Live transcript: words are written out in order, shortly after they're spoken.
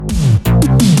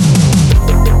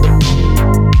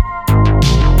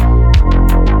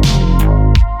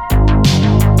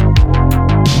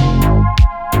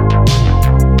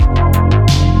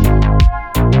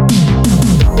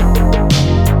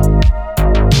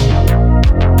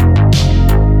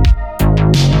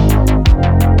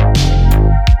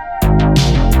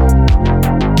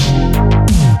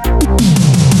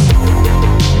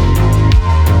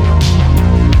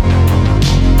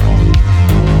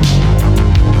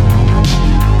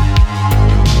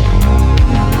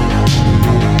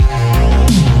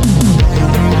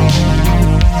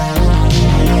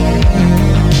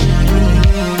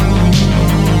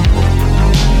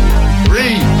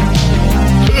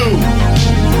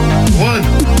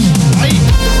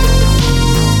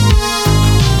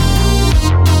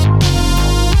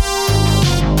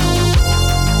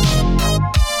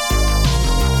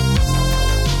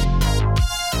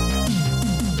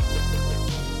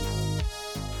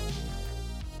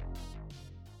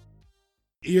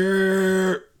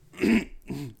You're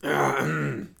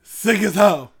sick as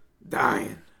hell.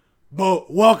 Dying. But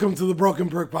welcome to the Broken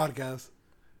Perk Podcast,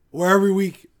 where every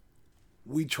week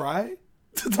we try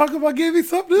to talk about gaming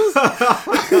subjects.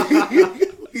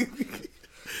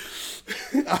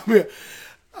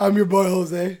 I'm your boy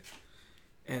Jose.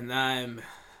 And I'm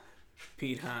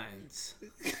Pete Hines.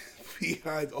 Pete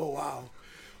Hines. Oh wow,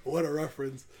 what a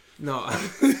reference. No,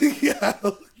 Yeah.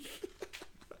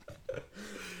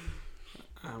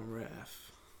 I'm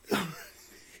Raph.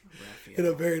 In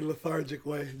a very lethargic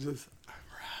way, just I'm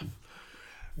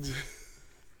Raph.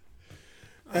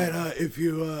 And if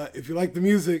you like the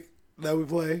music that we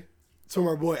play, it's from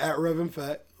our boy at Rev and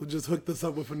Fat, who just hooked us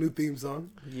up with a new theme song.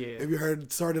 Yeah. If you heard,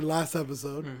 it started last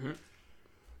episode. Mm-hmm.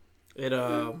 It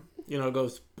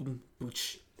goes boom,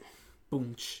 booch,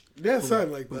 boom, Yeah, boom,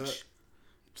 something like that. booch,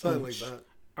 Something boom, like that.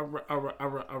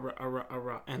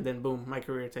 And then boom, my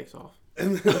career takes off.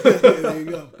 And there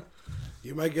you go.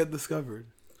 You might get discovered.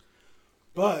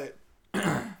 But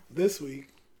this week,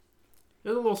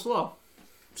 It's a little slow.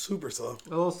 super slow. A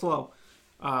little slow.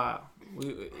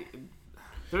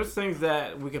 There's things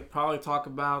that we could probably talk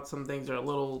about. Some things are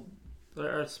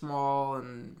they're small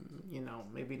and,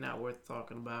 maybe not worth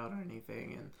talking about or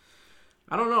anything. And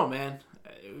I don't know, man.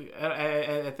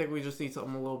 I think we just need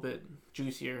something a little bit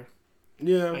juicier,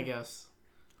 Yeah. I guess.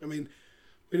 I mean,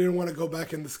 we didn't want to go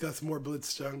back and discuss more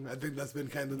Blitzchung. I think that's been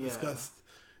kind of discussed.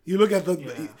 You look at the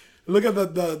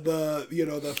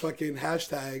fucking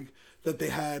hashtag that they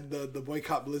had, the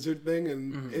boycott Blizzard thing,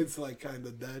 and it's like kind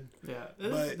of dead. Yeah,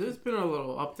 there's been a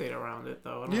little update around it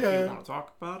though. I don't know if you want to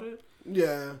talk about it.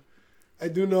 Yeah, I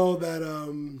do know that.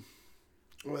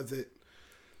 What is it?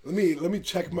 Let me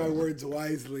check my words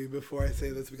wisely before I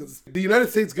say this, because the United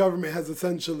States government has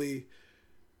essentially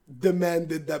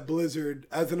demanded that Blizzard,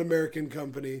 as an American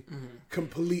company,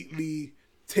 completely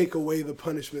take away the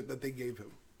punishment that they gave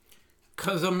him.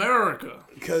 Cause America.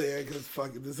 Cause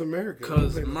fuck it, this is America.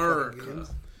 Cause America.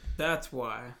 That's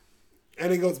why.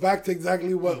 And it goes back to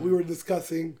exactly what we were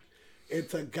discussing.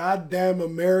 It's a goddamn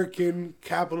American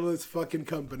capitalist fucking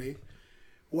company.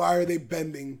 Why are they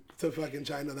bending to fucking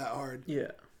China that hard?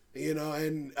 Yeah.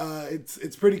 And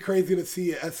it's pretty crazy to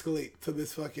see it escalate to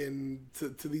this fucking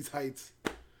to these heights.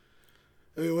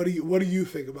 I mean, what do you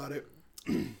think about it?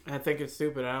 I think it's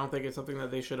stupid. I don't think it's something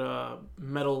that they should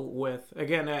meddle with.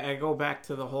 Again, I go back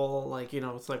to the whole,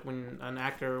 it's like when an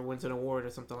actor wins an award or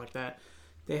something like that.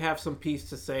 They have some piece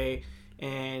to say,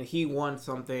 and he won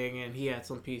something, and he had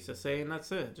some piece to say, and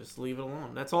that's it. Just leave it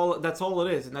alone. That's all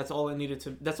it is, and that's all it needed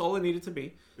to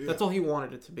be. Yeah. That's all he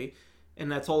wanted it to be,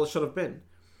 and that's all it should have been.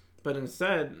 But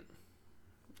instead,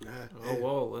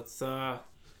 let's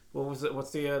what was it?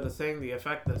 What's the saying? The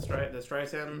effect, the Streisand. The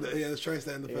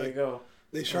Streisand effect. There you go.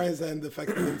 They Streisand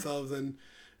affected themselves, and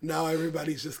now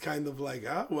everybody's just kind of like,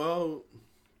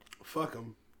 fuck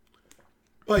them.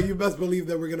 But you best believe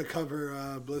that we're gonna cover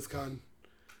BlizzCon,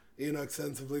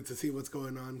 extensively to see what's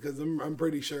going on, because I'm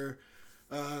pretty sure,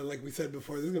 like we said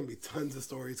before, there's gonna be tons of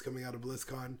stories coming out of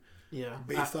BlizzCon. Yeah.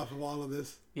 Based off of all of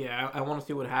this. Yeah, I want to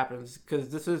see what happens, because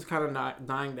this is kind of not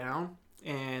dying down,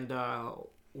 and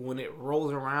when it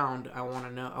rolls around, I want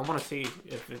to know. I want to see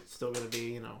if it's still going to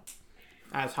be,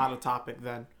 as hot a topic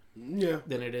then. Yeah.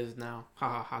 Than it is now.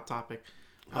 Hot topic.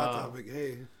 Hot topic.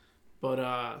 Hey.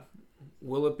 But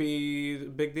will it be a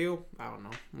big deal? I don't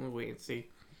know. We'll wait and see.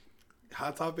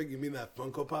 Hot topic? You mean that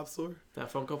Funko Pop store? That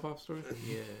Funko Pop store?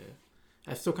 Yeah.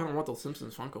 I still kind of want those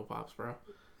Simpsons Funko Pops, bro.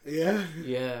 Yeah.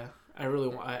 Yeah. I really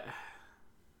want.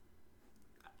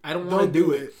 I don't want to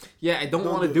do it. Yeah, I don't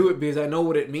want to do it because I know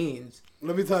what it means.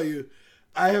 Let me tell you,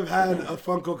 I have had a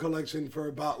Funko collection for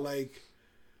about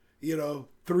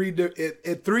three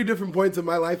different points in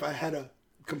my life. I had a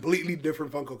completely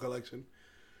different Funko collection.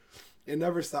 It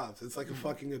never stops. It's like a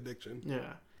fucking addiction.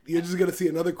 Yeah. You're just gonna see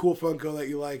another cool Funko that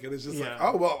you like, and it's just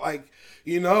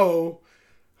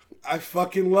I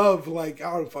fucking love, I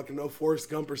don't fucking know,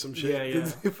 Forrest Gump or some shit.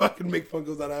 Yeah. You fucking make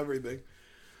Funkos out of everything.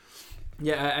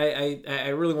 Yeah, I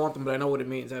really want them, but I know what it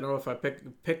means. I know if I pick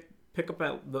up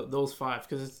at those 5,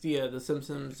 because it's the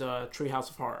Simpsons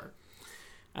Treehouse of Horror.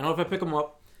 I know if I pick them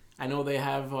up, I know they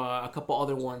have a couple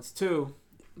other ones too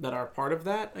that are part of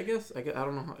that. I guess I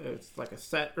don't know. It's like a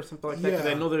set or something like that. Because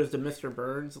I know there's the Mr.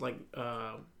 Burns like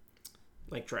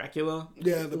Dracula.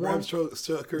 Yeah, the Bram Stokers.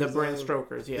 The Bram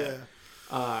Stokers. Yeah.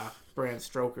 Bram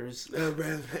Stokers. We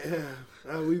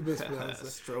mispronounced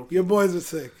it. Your boys are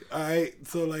sick, alright?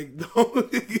 So,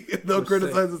 don't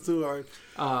criticize us too hard.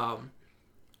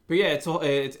 But yeah,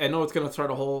 I know it's gonna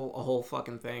start a whole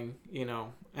fucking thing,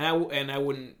 and I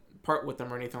wouldn't part with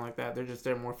them or anything like that. They're just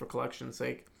there more for collection's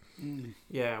sake.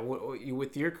 Yeah,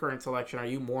 with your current selection, are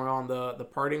you more on the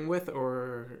parting with,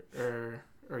 or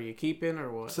are you keeping,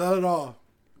 or what? Sell it all.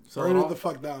 Sell Burn it it all? the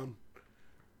fuck down.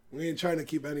 We ain't trying to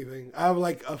keep anything. I have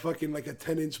like a fucking like a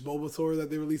 10-inch Bulbasaur that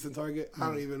they released in Target. I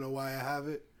don't even know why I have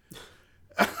it.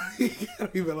 I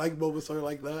don't even like Bulbasaur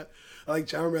like that. I like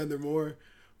Charmander more.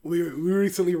 We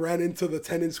recently ran into the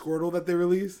 10-inch Squirtle that they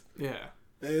released. Yeah.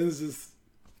 And it was just,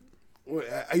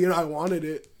 I wanted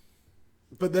it.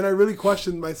 But then I really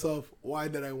questioned myself, why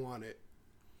did I want it?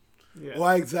 Yeah.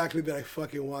 Why exactly did I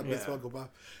fucking want this Funko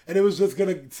Pop? And it was just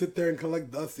gonna sit there and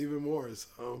collect dust even more.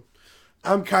 So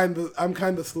I'm kind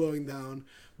of slowing down.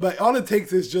 But all it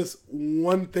takes is just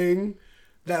one thing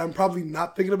that I'm probably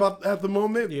not thinking about at the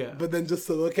moment. Yeah. But then just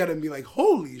to look at it and be like,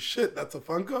 holy shit, that's a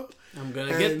Funko. I'm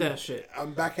gonna get that shit.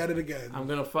 I'm back at it again. I'm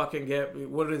gonna fucking get,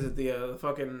 what is it, the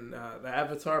fucking the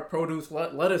Avatar produce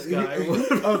lettuce guy.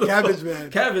 Oh, Cabbage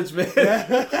Man. Cabbage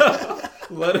Man.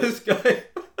 Lettuce guy.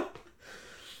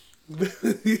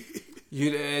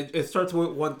 It starts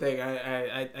with one thing.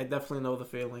 I definitely know the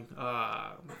feeling.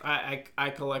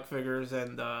 I collect figures,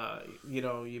 and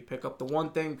you pick up the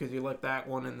one thing because you like that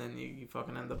one, and then you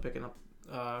fucking end up picking up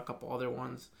a couple other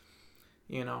ones.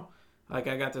 Like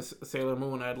I got this Sailor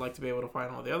Moon. I'd like to be able to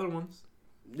find all the other ones.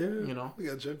 Yeah, I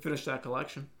got you. Finish that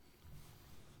collection.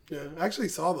 Yeah, I actually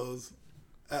saw those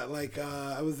at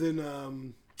I was in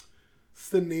what's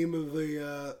the name of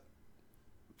the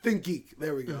Think Geek.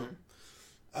 There we go.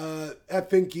 At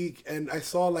Think Geek, and I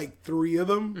saw like 3 of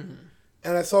them,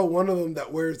 and I saw one of them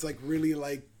that wears like really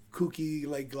like kooky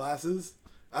like glasses.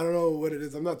 I don't know what it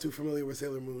is. I'm not too familiar with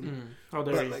Sailor Moon. How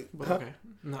dare you? Okay.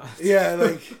 No. Yeah,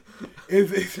 like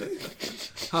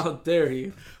it's How dare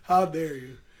you? How dare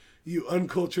you? You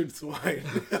uncultured swine.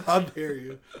 How dare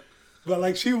you? But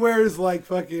like she wears like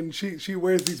fucking she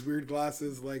wears these weird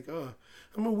glasses like, oh,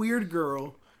 I'm a weird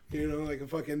girl, like a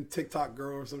fucking TikTok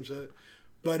girl or some shit.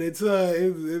 But it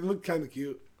looked kind of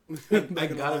cute. I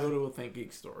gotta go to a Think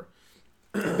Geek store.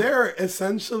 They're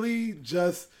essentially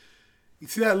just, you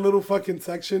see that little fucking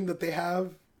section that they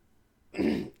have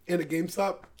in a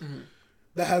GameStop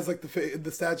that has like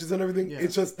the statues and everything. Yeah.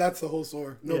 It's just, that's the whole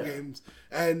store, no games,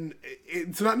 and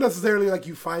it's not necessarily like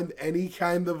you find any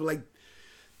kind of like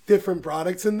different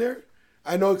products in there.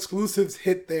 I know exclusives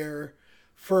hit there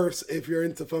first. If you're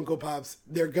into Funko Pops,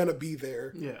 they're gonna be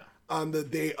there. Yeah. On the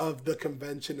day of the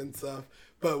convention and stuff,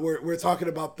 but we're talking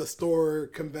about the store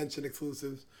convention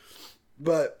exclusives.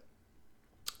 But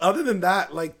other than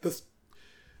that, like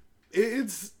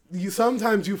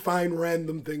sometimes you find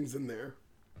random things in there.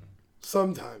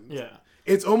 Sometimes,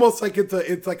 it's almost like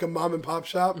it's like a mom and pop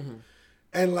shop,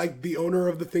 and like the owner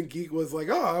of the Think Geek was like,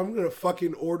 "Oh, I'm gonna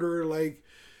fucking order like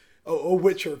a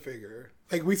Witcher figure."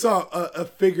 Like we saw a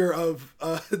figure of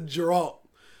Geralt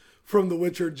from The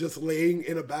Witcher just laying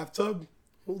in a bathtub.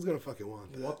 Who's gonna fucking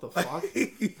want that? What the fuck?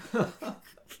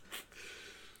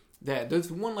 Yeah, there's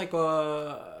one like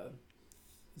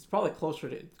it's probably closer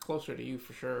to you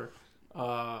for sure.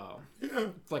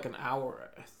 It's like an hour.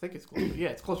 I think it's closer. Yeah,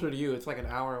 it's closer to you. It's like an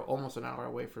hour, almost an hour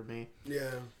away from me.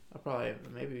 Yeah.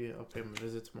 Maybe I'll pay him a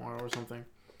visit tomorrow or something.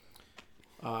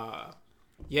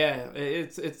 Yeah,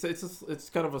 it's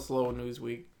kind of a slow news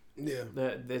week. Yeah.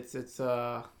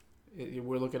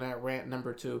 We're looking at rant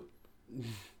number 2.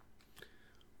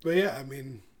 But yeah, I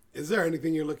mean, is there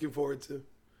anything you're looking forward to?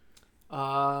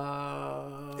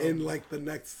 In like the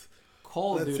next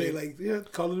Call of Duty. Let's say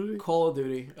Call of Duty. Call of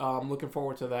Duty. I'm looking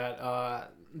forward to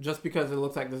that. Just because it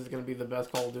looks like this is going to be the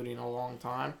best Call of Duty in a long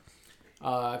time.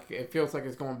 It feels like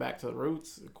it's going back to the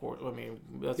roots. Of course, I mean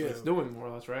that's what it's doing more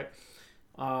or less, right?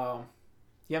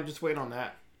 Yeah, I'm just waiting on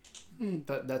that.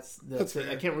 That's it.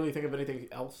 I can't really think of anything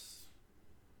else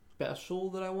special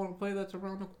that I want to play that's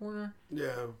around the corner.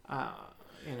 Yeah.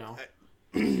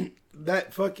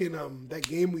 That fucking that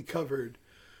game we covered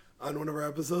on one of our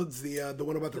episodes, the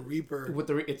one about the Reaper.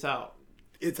 It's out.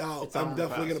 It's out. I'm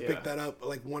definitely gonna pick that up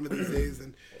like one of these days,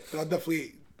 and I'll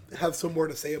definitely have some more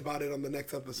to say about it on the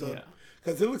next episode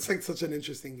because it looks like such an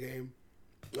interesting game.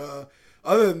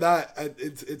 Other than that,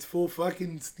 it's full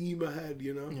fucking steam ahead,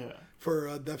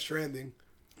 for Death Stranding.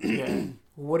 Yeah.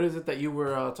 What is it that you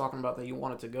were talking about that you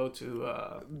wanted to go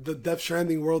to? The Death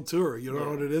Stranding World Tour. You don't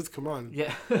know what it is? Come on.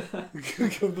 Yeah.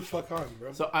 Come the fuck on,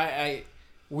 bro. So I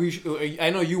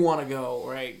know you want to go,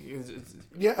 right?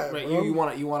 Right. You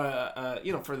want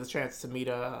to for the chance to meet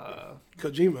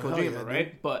Kojima,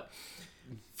 right? Dude. But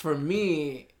for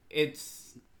me,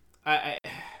 it's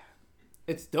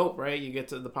dope, right? You get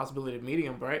to the possibility of meeting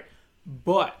him, right?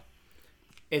 But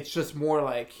it's just more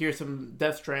like here's some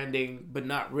Death Stranding, but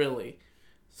not really.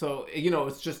 So,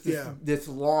 it's just this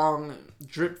long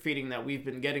drip feeding that we've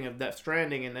been getting of Death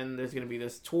Stranding, and then there's going to be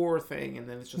this tour thing, and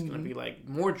then it's just going to be like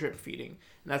more drip feeding.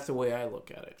 And that's the way I look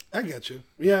at it. I get you.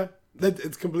 Yeah,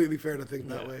 it's completely fair to think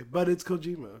that way. But it's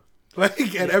Kojima.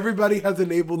 And everybody has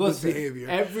enabled this behavior.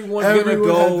 Everyone's going to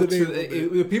go to...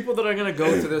 The people that are going to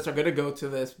go to this are going to go to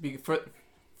this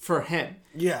for him.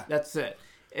 Yeah. That's it.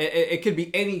 It could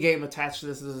be any game attached to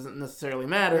this. It doesn't necessarily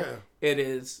matter. Yeah. It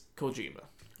is Kojima.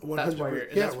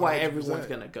 That's why everyone's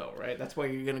going to go, right? That's why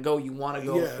you're going to go. You want to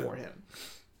go for him.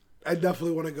 I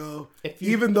definitely want to go.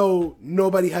 Even though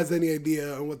nobody has any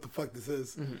idea on what the fuck this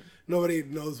is. Mm-hmm. Nobody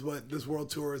knows what this world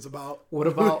tour is about. What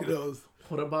about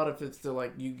if it's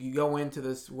like you go into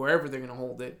this, wherever they're going to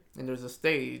hold it, and there's a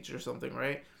stage or something,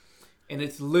 right? And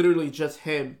it's literally just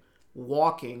him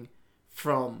walking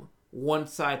from one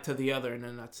side to the other, and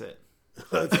then that's it.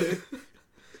 That's it?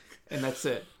 And that's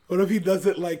it. What if he does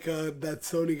it like that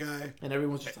Sony guy? And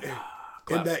everyone's just like,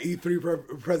 in that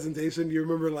E3 presentation, you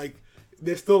remember, like,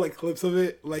 there's still, like, clips of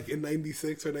it, like, in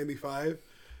 96 or 95,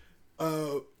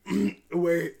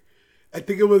 where I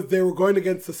think it was they were going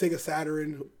against the Sega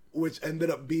Saturn, which ended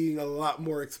up being a lot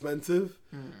more expensive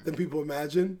than people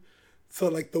imagine. So,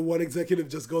 like, the one executive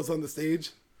just goes on the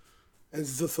stage, and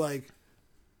it's just like,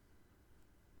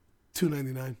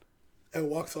 $299. And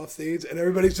walks off stage, and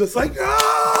everybody's just like,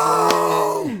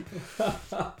 "Oh!"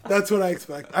 That's what I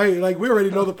expect. We already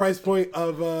know the price point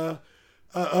of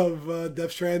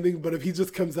Death Stranding, but if he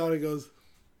just comes out and goes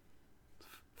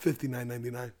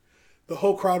 $59.99, the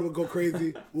whole crowd will go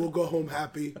crazy. We'll go home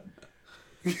happy.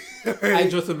 I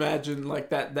just imagine like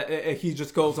that he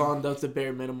just goes on, does the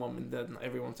bare minimum, and then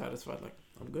everyone's satisfied. Like,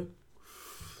 I'm good.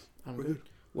 I'm good.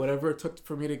 Whatever it took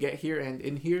for me to get here and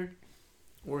in here,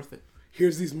 worth it.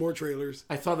 Here's these more trailers.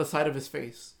 I saw the side of his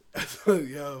face.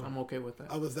 Yo, I'm okay with that.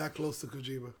 I was that close to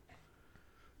Kojima.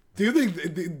 Do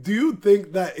you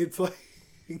think that it's like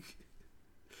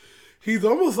he's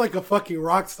almost like a fucking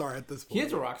rock star at this point? He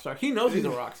is a rock star. He knows he's a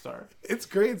rock star. It's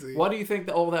crazy. Why do you think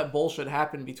that all that bullshit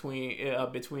happened between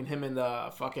him and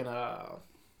the fucking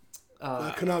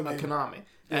Konami?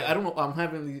 Yeah. I don't know. I'm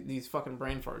having these fucking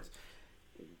brain farts.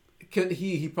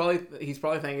 He's probably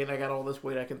thinking, I got all this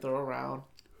weight I can throw around.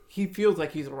 He feels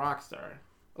like he's a rock star.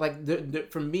 Like,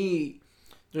 for me,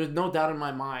 there's no doubt in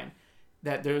my mind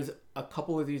that there's a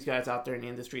couple of these guys out there in the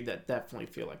industry that definitely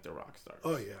feel like they're rock stars.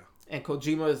 Oh, yeah. And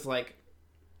Kojima is like,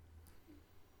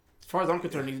 as far as I'm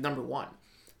concerned, he's number one.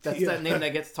 That's that name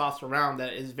that gets tossed around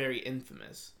that is very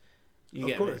infamous.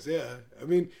 Of course, yeah. I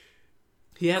mean,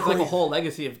 he has like a whole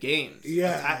legacy of games.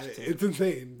 Yeah, it's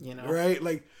insane. Right?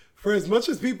 Like, for as much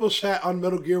as people shat on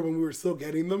Metal Gear when we were still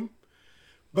getting them,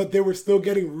 but they were still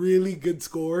getting really good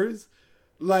scores.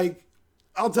 Like,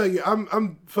 I'll tell you,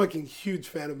 I'm fucking huge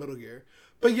fan of Metal Gear.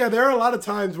 But yeah, there are a lot of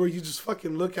times where you just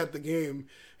fucking look at the game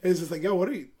and it's just like, yo, what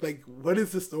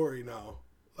is the story now?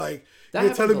 Like, that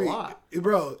you're telling me, a lot.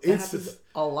 Bro, it's just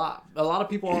a lot. A lot of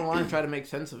people online try to make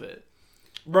sense of it.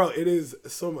 Bro, it is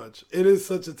so much. It is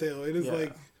such a tale. It is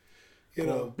like,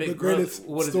 the greatest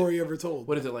story ever told.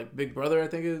 What is it, like Big Brother, I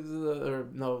think is,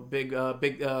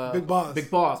 Big Boss.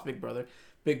 Big Boss, Big Brother.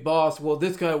 Big Boss, well,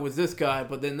 this guy was this guy,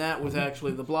 but then that was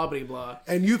actually the blah, blah, blah.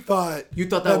 And you thought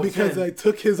that was because him. I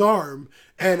took his arm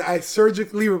and I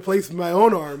surgically replaced my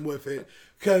own arm with it.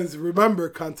 Because remember,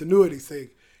 continuity's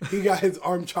sake, he got his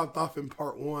arm chopped off in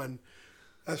part 1.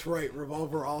 That's right,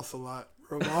 Revolver Ocelot.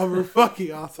 Revolver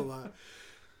fucking Ocelot.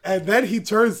 And then he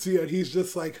turns to you and he's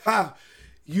just like, ha,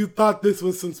 you thought this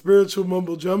was some spiritual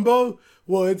mumbo jumbo?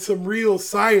 Well, it's some real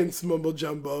science mumbo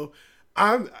jumbo.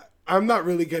 I'm not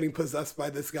really getting possessed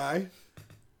by this guy.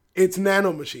 It's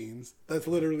nanomachines. That's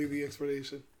literally the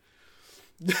explanation.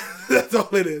 That's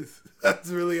all it is. That's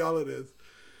really all it is.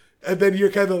 And then you're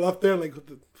kind of left there like, what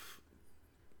the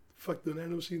fuck do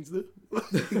nanomachines do?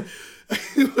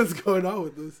 What's going on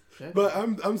with this? Yeah. But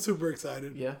I'm super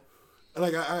excited. Yeah.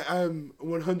 Like, I'm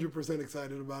 100%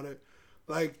 excited about it.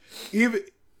 Like, even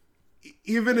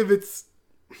if it's...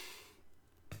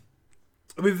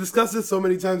 We've discussed this so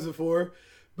many times before,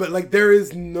 but, like, there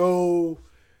is no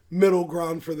middle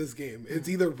ground for this game. It's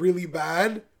either really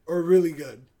bad or really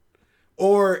good.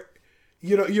 Or,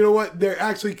 you know what? There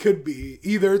actually could be.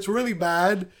 Either it's really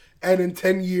bad, and in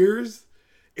 10 years,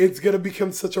 it's going to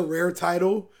become such a rare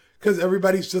title, because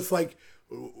everybody's just, like,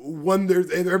 wonders,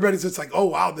 and everybody's just like, oh,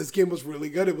 wow, this game was really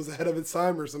good. It was ahead of its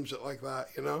time, or some shit like that,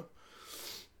 you know?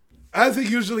 As it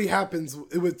usually happens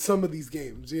with some of these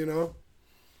games, you know?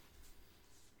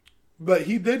 But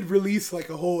he did release like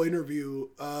a whole interview.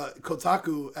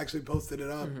 Kotaku actually posted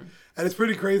it up. Mm-hmm. And it's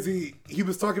pretty crazy. He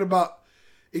was talking about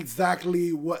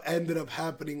exactly what ended up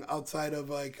happening outside of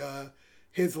like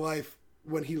his life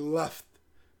when he left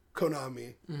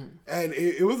Konami. And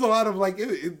it was a lot of like,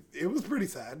 it was pretty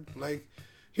sad. Like,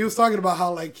 he was talking about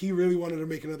how like he really wanted to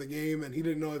make another game and he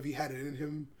didn't know if he had it in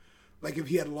him. Like if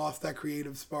he had lost that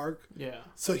creative spark. Yeah.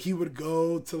 So he would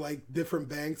go to like different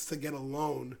banks to get a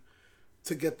loan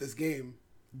to get this game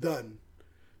done.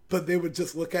 But they would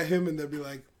just look at him and they'd be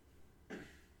like,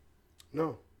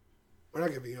 no, we're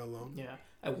not giving you a loan. Yeah.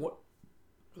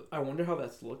 I wonder how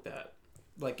that's looked at.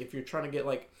 Like if you're trying to get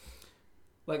like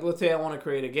let's say I want to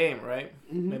create a game, right?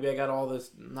 Mm-hmm. Maybe I got all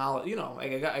this knowledge, you know,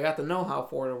 like I got the know-how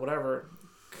for it or whatever.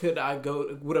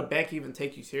 Would a bank even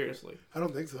take you seriously? I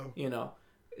don't think so. You know,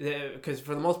 because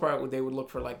for the most part, they would look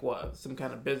for like what, some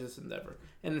kind of business endeavor,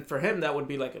 and for him that would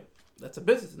be like that's a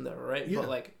business endeavor, right? Yeah. But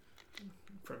like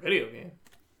for a video game,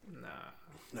 nah.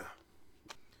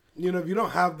 You know, if you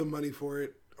don't have the money for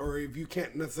it, or if you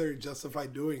can't necessarily justify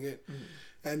doing it,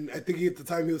 and I think at the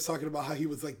time he was talking about how he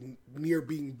was like near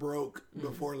being broke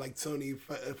before like Sony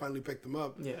finally picked him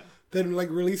up. Yeah. Then like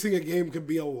releasing a game could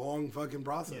be a long fucking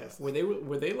process. Yeah.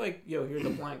 Were they like, yo, here's a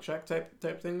blank check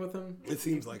type thing with him? It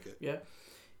seems like it. Yeah.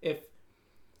 If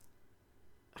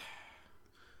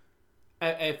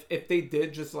they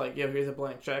did just like, yo, here's a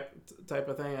blank check type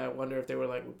of thing, I wonder if they were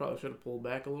like, we probably should have pulled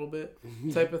back a little bit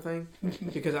type of thing.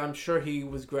 Because I'm sure he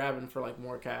was grabbing for like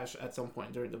more cash at some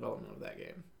point during development of that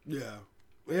game. Yeah.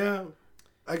 Yeah.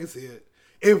 I can see it.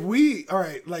 If we, all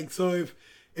right, like, so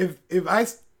if I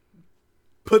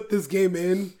put this game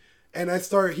in and I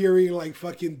start hearing like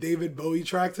fucking David Bowie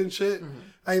tracks and shit,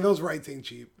 those rights ain't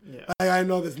cheap. Yeah. I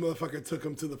know this motherfucker took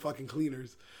him to the fucking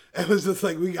cleaners. It was just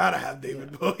like, we gotta have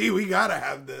David Bowie. We gotta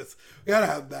have this. We gotta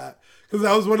have that. Because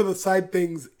that was one of the side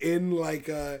things in like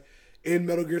in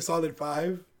Metal Gear Solid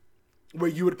 5, where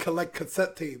you would collect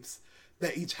cassette tapes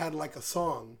that each had like a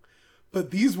song.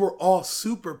 But these were all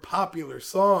super popular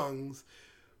songs,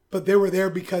 but they were there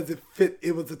because it fit.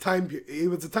 It was a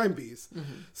timepiece. Mm-hmm.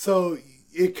 So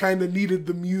it kind of needed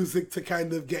the music to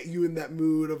kind of get you in that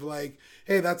mood of like,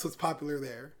 hey, that's what's popular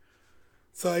there.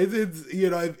 So it's you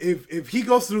know, if he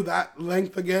goes through that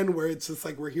length again, where it's just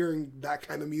like we're hearing that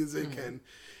kind of music, and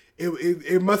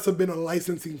it must have been a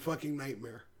licensing fucking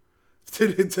nightmare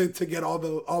to get all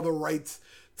the rights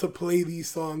to play these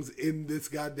songs in this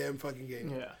goddamn fucking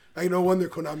game. Yeah. I no wonder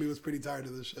Konami was pretty tired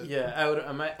of this shit. Yeah,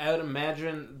 I would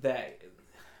imagine that.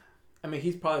 I mean,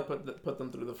 he's probably put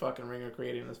them through the fucking ringer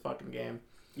creating this fucking game.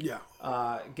 Yeah.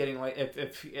 Getting like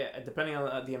if depending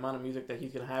on the amount of music that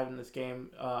he's gonna have in this game,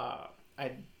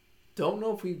 I don't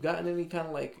know if we've gotten any kind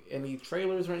of like any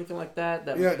trailers or anything like that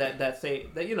that say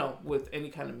that, you know, with any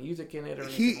kind of music in it or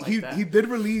anything like that. He did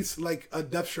release like a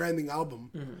Death Stranding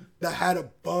album that had a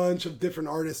bunch of different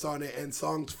artists on it and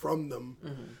songs from them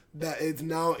that is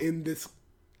now in this,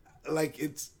 like,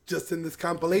 it's just in this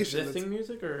compilation. Existing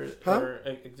music or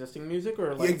existing music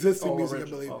or like existing music,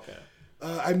 original? I believe. Okay.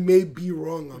 I may be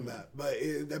wrong on that, but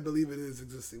I believe it is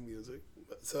existing music.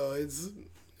 So it's,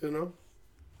 you know,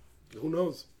 who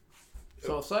knows?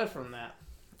 So aside from that,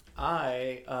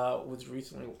 I was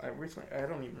recently I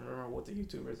don't even remember what the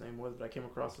YouTuber's name was, but I came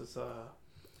across this.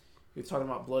 He was talking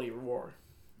about Bloody Roar.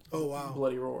 Oh wow,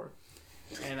 Bloody Roar,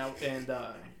 and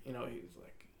you know, he was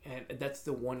like, and that's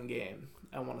the one game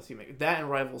I want to see make that and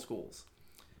Rival Schools.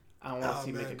 I want to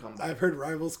see make a comeback. I've heard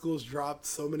Rival Schools dropped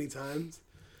so many times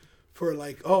for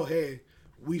like, oh hey,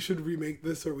 we should remake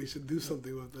this or we should do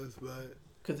something with this, but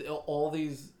because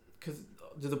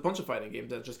there's a bunch of fighting games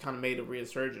that just kind of made a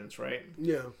resurgence, right?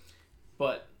 Yeah.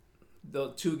 But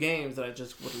the two games that I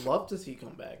just would love to see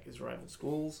come back is Rival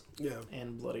Schools,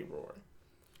 and Bloody Roar.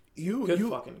 Good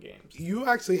fucking games. You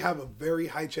actually have a very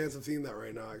high chance of seeing that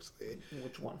right now. Actually,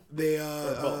 which one? They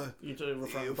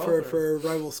for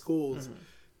Rival Schools,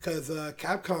 because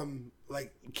Capcom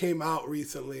like came out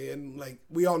recently, and like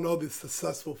we all know the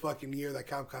successful fucking year that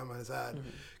Capcom has had.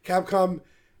 Capcom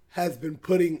has been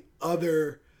putting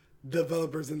other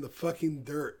developers in the fucking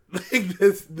dirt like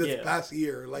this past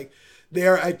year. Like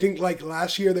I think like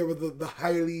last year they were the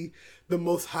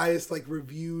most highest like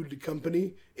reviewed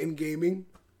company in gaming.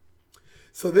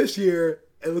 So this year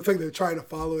it looks like they're trying to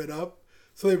follow it up.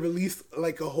 So they released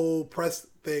like a whole press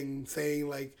thing saying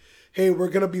like, hey, we're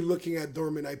gonna be looking at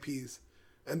dormant IPs,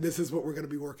 and this is what we're gonna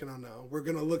be working on now. We're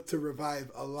gonna look to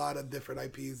revive a lot of different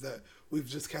IPs that we've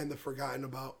just kind of forgotten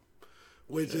about.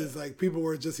 Which is like, people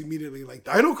were just immediately like,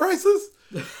 Dino Crisis?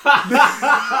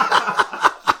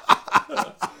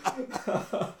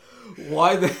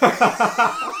 Why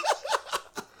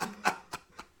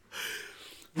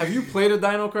Have you played a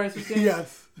Dino Crisis game?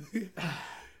 Yes. It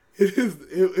is.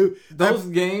 Those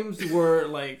games were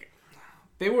like,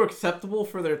 they were acceptable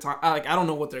for their time. Like, I don't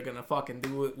know what they're gonna fucking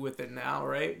do with it now,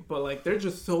 right? But like, they're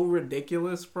just so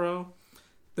ridiculous, bro.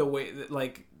 The way that,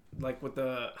 like with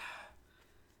the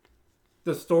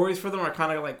stories for them are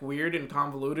kind of like weird and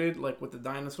convoluted, like with the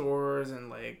dinosaurs and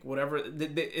like whatever.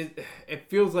 It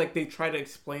feels like they try to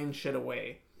explain shit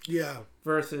away. Yeah.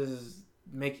 Versus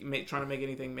trying to make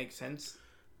anything make sense.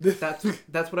 That's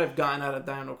what I've gotten out of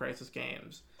Dino Crisis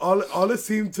games. All it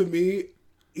seemed to me,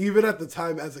 even at the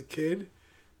time as a kid,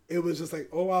 it was just like,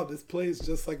 oh wow, this plays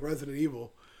just like Resident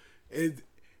Evil. And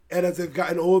as I've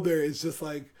gotten older, it's just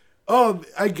like, oh,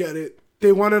 I get it.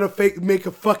 They wanted to make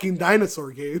a fucking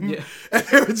dinosaur game. Yeah. And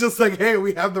they were just like, hey,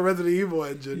 we have the Resident Evil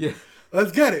engine. Yeah.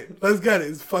 Let's get it. It's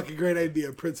a fucking great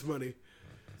idea. Prince money.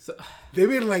 So, they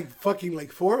made like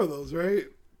 4 of those, right?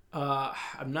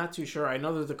 I'm not too sure. I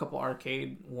know there's a couple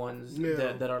arcade ones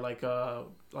that are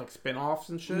like spin-offs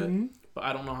and shit, but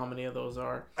I don't know how many of those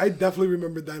are. I definitely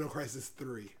remember Dino Crisis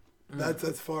 3. That's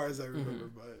as far as I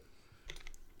remember,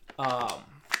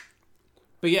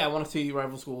 but yeah, I want to see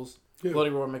Rival Schools. Yeah.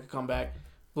 Bloody Roar make a comeback.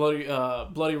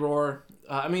 Bloody Roar.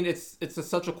 I mean, it's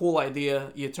such a cool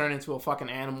idea. You turn into a fucking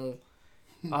animal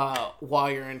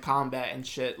while you're in combat and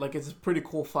shit. Like, it's a pretty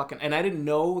cool fucking... And I didn't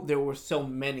know there were so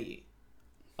many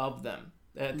of them.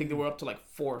 I think there were up to like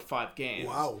 4 or 5 games.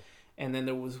 Wow. And then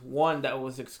there was one that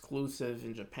was exclusive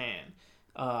in Japan.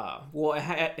 Well, it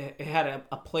had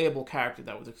a playable character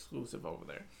that was exclusive over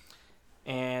there.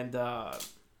 And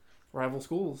Rival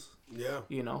Schools. Yeah.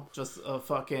 You know, just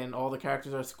fucking... All the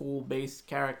characters are school-based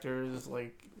characters,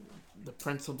 like... the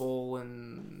principal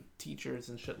and teachers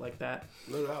and shit like that.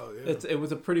 No doubt, yeah. It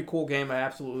was a pretty cool game. I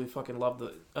absolutely fucking loved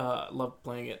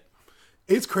playing it.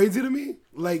 It's crazy to me.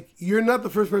 Like, you're not the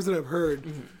first person I've heard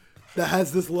that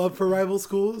has this love for Rival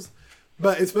Schools,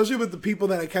 but especially with the people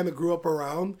that I kind of grew up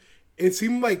around, it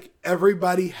seemed like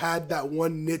everybody had that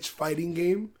one niche fighting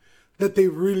game that they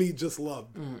really just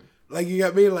loved. Like, you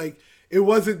got me? Like, it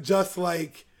wasn't just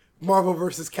like Marvel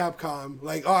vs. Capcom.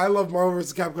 Like, oh, I love Marvel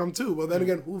vs. Capcom too. Well, then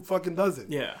again, who fucking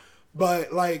doesn't? Yeah.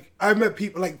 But, like, I've met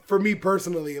people, like, for me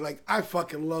personally, like, I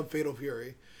fucking love Fatal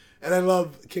Fury. And I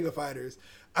love King of Fighters.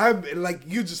 Like,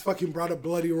 you just fucking brought up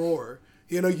Bloody Roar.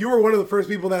 You know, you were one of the first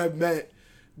people that I've met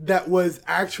that was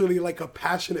actually, like, a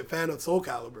passionate fan of Soul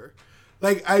Calibur.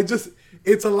 Like,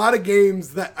 it's a lot of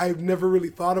games that I've never really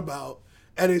thought about.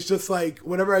 And it's just like,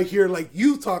 whenever I hear, like,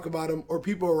 you talk about them or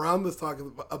people around us talk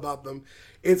about them,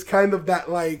 it's kind of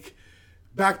that, like,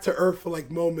 back to earth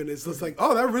like moment. It's just like,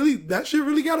 oh, that shit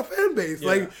really got a fan base. Yeah.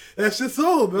 Like, that shit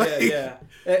sold. Like, yeah.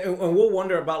 And we'll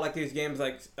wonder about, like, these games,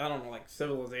 like, I don't know, like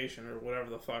Civilization or whatever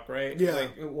the fuck, right? Yeah.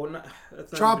 Like, well,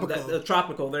 that's not Tropical.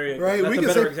 Tropical, there you go. Right? That's we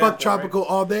can say example, fuck Tropical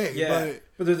all day. Yeah.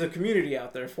 But there's a community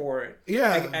out there for it.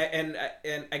 Yeah. And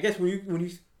I guess when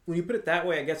you put it that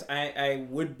way, I guess I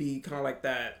would be kind of like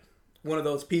that, one of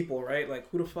those people, right? Like,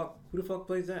 who the fuck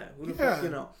plays that? Who the fuck, you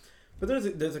know? But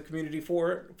there's a community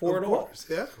for it all. Of course,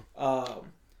 yeah.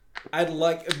 I'd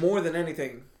like, more than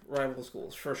anything, Rival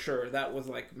Schools for sure. That was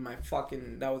like my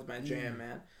jam,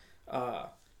 man.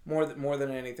 More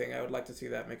than anything, I would like to see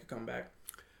that make a comeback.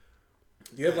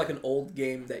 Do you have like an old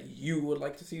game that you would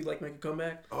like to see like make a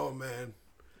comeback? Oh man,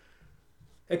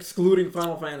 excluding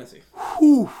Final Fantasy.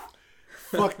 Whew.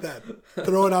 Fuck that.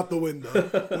 Throw it out the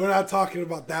window. We're not talking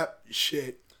about that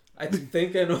shit. I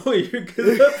think I know what you're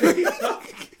gonna be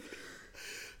talking.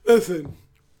 Listen,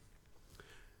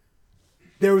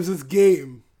 there was this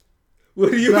game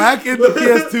back in the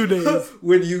PS2 days.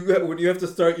 When you have to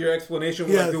start your explanation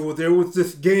with, like, well, there was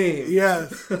this game.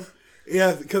 Yes.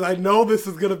 Yes, because I know this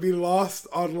is going to be lost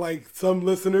on, like, some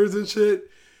listeners and shit.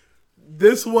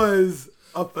 This was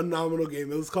a phenomenal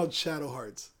game. It was called Shadow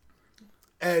Hearts.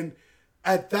 And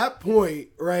at that point,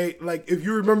 right, like, if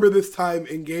you remember this time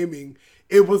in gaming,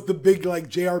 it was the big, like,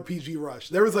 JRPG rush.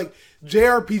 There was, like,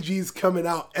 JRPGs coming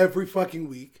out every fucking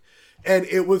week. And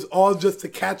it was all just to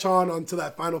catch onto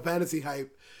that Final Fantasy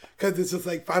hype. Because it's just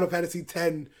like Final Fantasy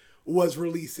X was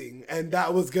releasing. And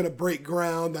that was going to break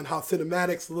ground on how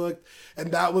cinematics looked.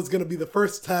 And that was going to be the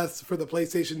first test for the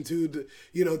PlayStation 2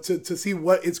 to see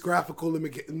what its graphical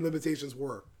limitations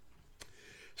were.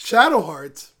 Shadow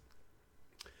Hearts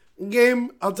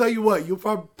game, I'll tell you what, you'll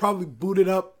probably boot it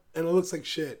up and it looks like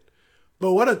shit.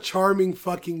 But what a charming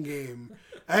fucking game.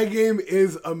 That game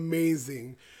is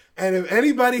amazing. And if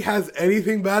anybody has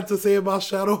anything bad to say about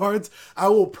Shadow Hearts, I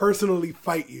will personally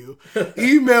fight you.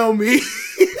 Email me.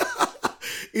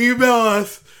 Email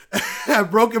us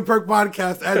at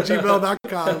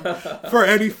brokenperkpodcast@gmail.com for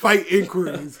any fight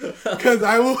inquiries. Because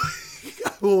I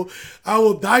will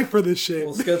die for this shit.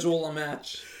 We'll schedule a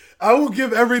match. I will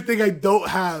give everything I don't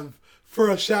have for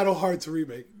a Shadow Hearts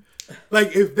remake.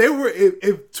 Like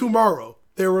if tomorrow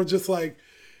they were just like,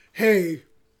 hey,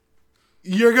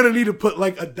 you're gonna need to put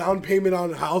like a down payment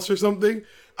on a house or something,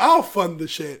 I'll fund the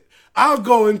shit. I'll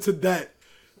go into debt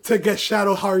to get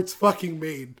Shadow Hearts fucking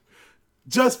made.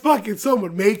 Just fucking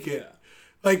someone make it. Yeah.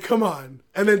 Like, come on.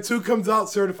 And then 2 comes out,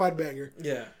 certified banger.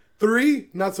 Yeah. 3,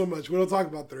 not so much. We don't talk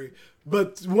about 3.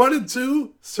 But 1 and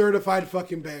 2, certified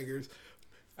fucking bangers.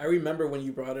 I remember when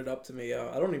you brought it up to me.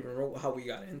 I don't even remember how we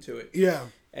got into it. Yeah.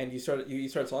 And you started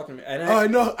talking to me. And I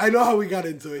know how we got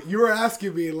into it. You were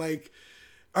asking me, like,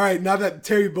 all right, now that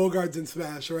Terry Bogard's in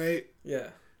Smash, right? Yeah.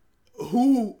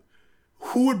 Who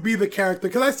would be the character?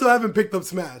 Because I still haven't picked up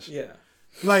Smash. Yeah.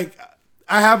 Like,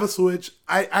 I have a Switch.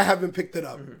 I haven't picked it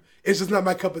up. Mm-hmm. It's just not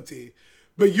my cup of tea.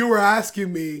 But you were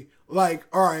asking me, like,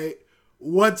 all right,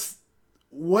 what's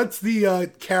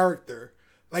the character?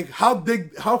 Like,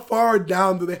 how far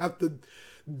down do they have to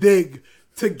dig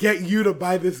to get you to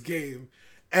buy this game?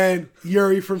 And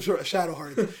Yuri from Shadow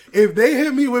Hearts. If they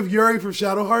hit me with Yuri from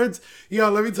Shadow Hearts,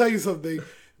 let me tell you something.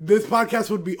 This podcast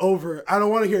would be over. I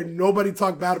don't want to hear nobody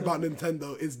talk bad about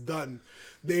Nintendo. It's done.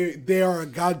 They are a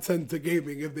godsend to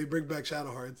gaming if they bring back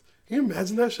Shadow Hearts. Can you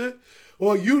imagine that shit?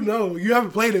 Well, you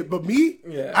haven't played it, but me,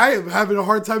 I am having a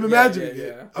hard time imagining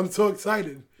it. I'm so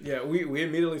excited. Yeah, we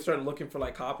immediately started looking for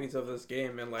like copies of this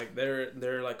game, and like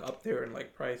they're like up there in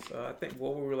like price. I think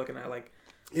what we were looking at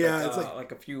it's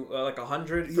like a few like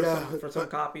 100 for some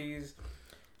copies,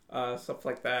 stuff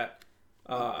like that.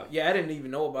 I didn't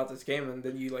even know about this game, and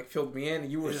then you like filled me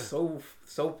in. You were so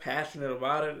passionate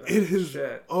about it. It is.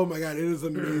 Shit. Oh my god, it is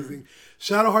amazing.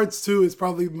 Shadow Hearts 2 is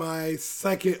probably my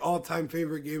second all-time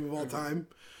favorite game of all time.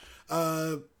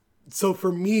 So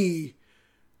for me,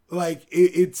 like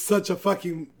it's such a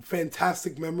fucking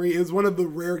fantastic memory. It was one of the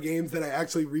rare games that I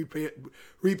actually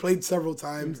replayed several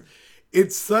times. Mm-hmm.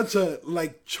 It's such a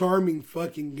like charming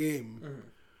fucking game. Mm-hmm.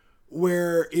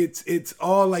 Where it's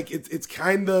all like it's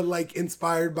kind of like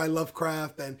inspired by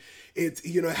Lovecraft, and it's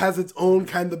it has its own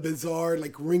kind of bizarre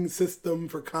like ring system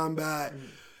for combat. Mm.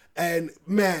 And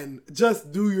man,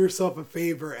 just do yourself a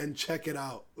favor and check it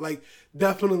out. Like,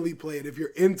 definitely play it if you're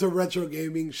into retro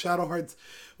gaming. Shadow Hearts,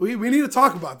 we need to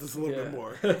talk about this a little bit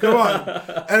more. Come on.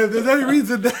 And if there's any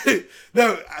reason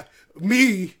that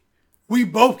we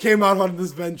both came out on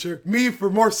this venture, me for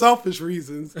more selfish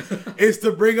reasons, is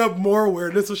to bring up more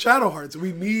awareness of Shadow Hearts.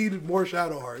 We need more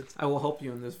Shadow Hearts. I will help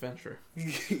you in this venture.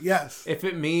 Yes. If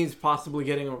it means possibly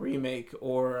getting a remake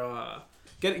or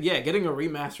getting a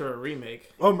remaster or a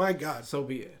remake. Oh my god. So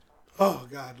be it. Oh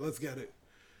god, let's get it.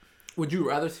 Would you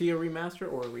rather see a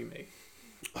remaster or a remake?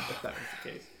 If that was the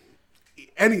case.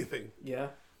 Anything. Yeah.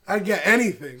 I'd get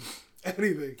anything.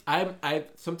 Anything. I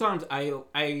sometimes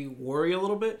I worry a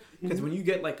little bit because when you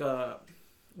get like a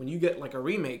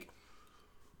remake,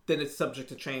 then it's subject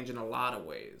to change in a lot of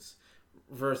ways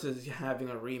versus having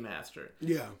a remaster.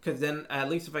 Yeah. Because then at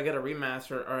least if I get a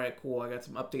remaster, all right, cool. I got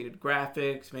some updated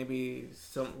graphics, maybe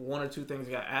one or two things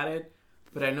got added,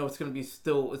 but I know it's gonna be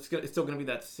still gonna be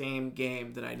that same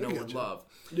game that I know and love.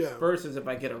 Yeah. Versus if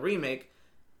I get a remake,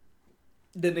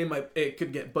 then it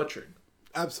could get butchered.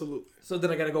 Absolutely. So then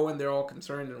I got to go in there all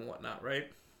concerned and whatnot, right?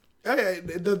 Yeah,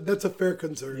 that's a fair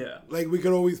concern. Yeah. Like, we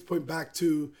could always point back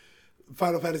to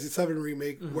Final Fantasy VII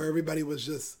Remake, where everybody was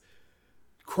just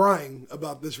crying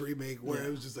about this remake, where it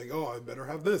was just like, oh, I better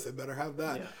have this, I better have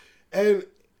that. Yeah. And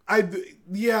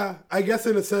I guess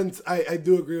in a sense, I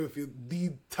do agree with you.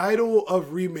 The title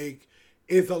of remake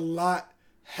is a lot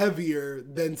heavier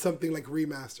than something like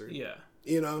remastered.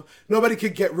 Yeah. Nobody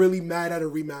could get really mad at a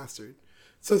remastered.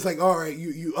 So it's like, all right,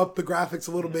 you up the graphics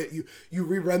a little bit, you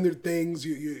re-rendered things,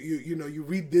 you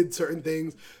redid certain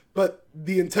things, but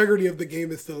the integrity of the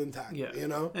game is still intact. Yeah.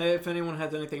 If anyone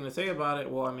has anything to say about it,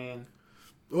 well, I mean,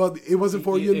 it wasn't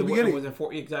for you in the beginning. It wasn't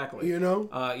for exactly. And on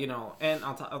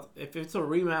top, if it's a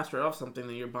remaster of something,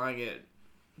 then you're buying it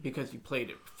because you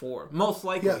played it before, most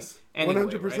likely. Yes, anyway,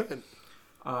 100%.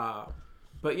 Right?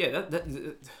 But yeah,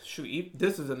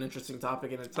 this is an interesting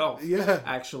topic in itself. Yeah.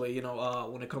 Actually,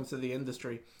 when it comes to the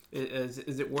industry, is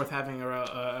it worth having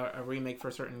a remake for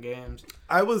certain games?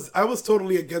 I was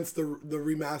totally against the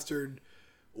remastered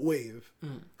wave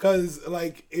because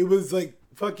like it was like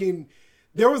fucking.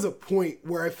 There was a point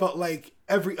where I felt like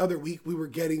every other week we were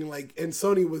getting like, and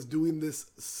Sony was doing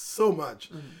this so much,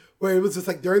 where it was just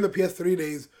like during the PS3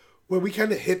 days where we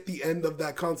kind of hit the end of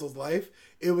that console's life.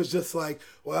 It was just like,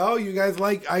 well, you guys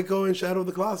like Ico and Shadow of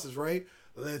the Colossus, right?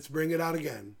 Let's bring it out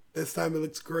again. This time it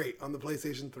looks great on the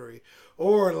PlayStation 3.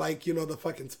 Or like, the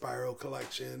fucking Spyro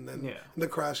collection and the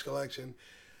Crash collection.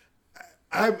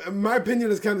 My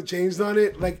opinion has kind of changed on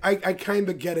it. Like, I kind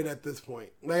of get it at this point.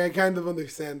 Like, I kind of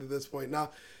understand at this point. Now,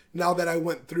 now that I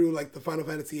went through like the Final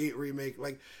Fantasy VIII remake,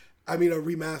 a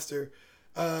remaster.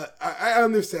 I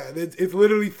understand. It's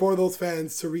literally for those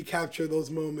fans to recapture those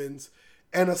moments,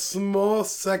 and a small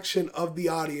section of the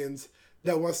audience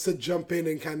that wants to jump in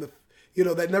and kind of,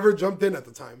 that never jumped in at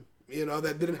the time,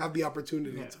 that didn't have the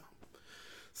opportunity to.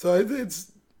 So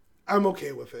it's I'm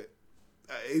okay with it.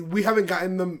 We haven't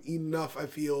gotten them enough, I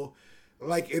feel,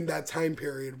 like in that time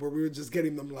period where we were just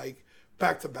getting them like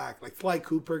back to back. Like Sly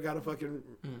Cooper got a fucking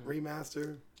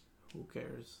remaster. Who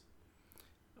cares?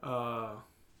 Sly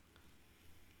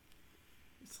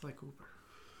Cooper.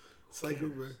 Sly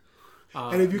Cooper.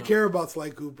 And if you care about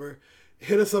Sly Cooper,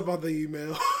 hit us up on the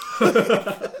email.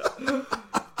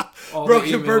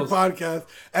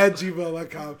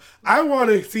 BrokenBirdPodcast@gmail.com. I want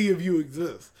to see if you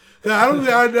exist.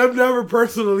 I've never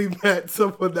personally met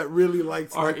someone that really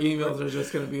likes our emails are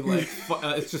just going to be like,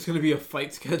 it's just going to be a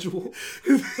fight schedule.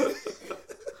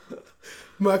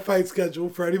 My fight schedule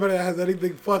for anybody that has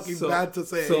anything fucking bad to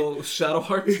say. So,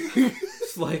 Shadowheart,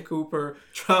 Sly Cooper,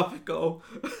 Tropico.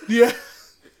 Yeah.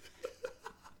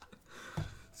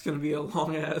 It's going to be a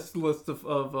long ass list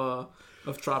of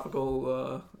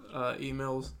Tropical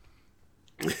emails.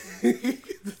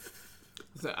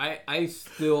 So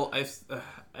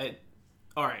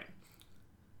all right.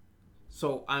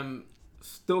 So I'm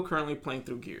still currently playing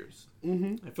through Gears.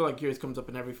 Mm-hmm. I feel like Gears comes up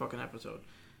in every fucking episode.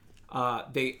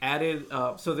 They added,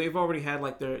 so they've already had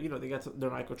like their, they got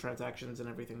their microtransactions and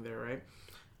everything there,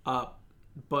 right?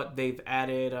 But they've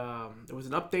added, there was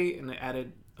an update and they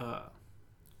added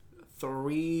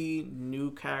 3 new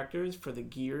characters for the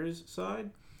Gears side.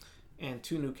 And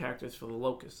 2 new characters for the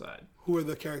Locust side. Who are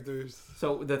the characters?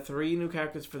 So the 3 new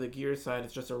characters for the Gear side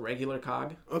is just a regular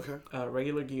cog. Okay.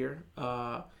 Regular gear.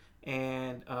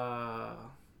 And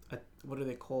what are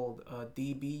they called?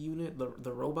 DB unit,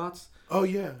 the robots. Oh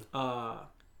yeah.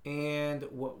 And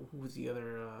who was the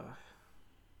other?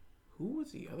 Who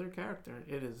was the other character?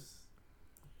 It is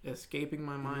escaping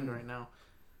my mind right now.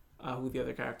 Who the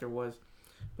other character was?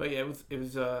 But yeah, it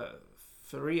was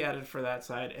 3 added for that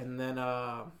side, and then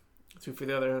 2 for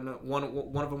the other. And one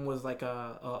of them was like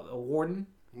a warden.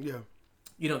 Yeah.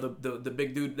 The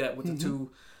big dude that with the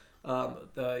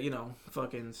 2,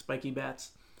 fucking spiky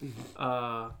bats.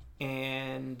 Mm-hmm.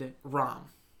 And Rom.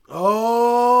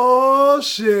 Oh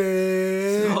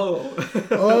shit!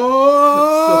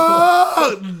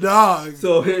 Dog.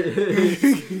 So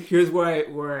here's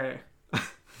where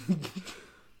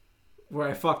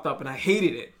I fucked up, and I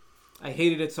hated it. I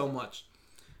hated it so much.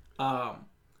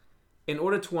 In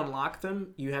order to unlock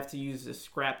them, you have to use the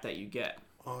scrap that you get.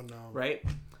 Oh no! Right?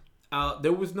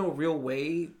 There was no real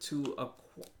way to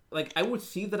I would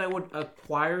see that I would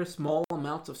acquire small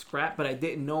amounts of scrap, but I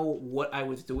didn't know what I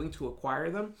was doing to acquire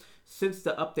them. Since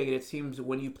the update, it seems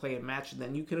when you play a match,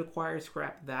 then you can acquire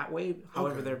scrap that way.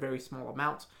 However, they're very small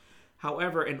amounts.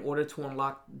 However, in order to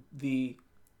unlock the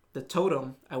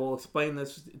totem, I will explain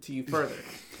this to you further.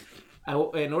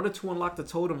 In order to unlock the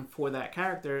totem for that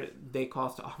character, they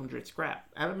cost 100 scrap.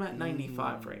 I'm at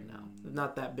 95 right now.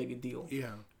 Not that big a deal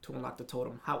to unlock the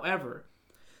totem. However,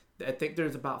 I think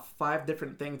there's about 5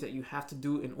 different things that you have to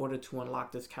do in order to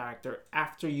unlock this character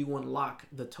after you unlock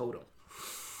the totem.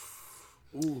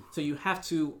 Ooh. So you have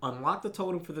to unlock the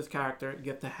totem for this character. You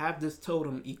have to have this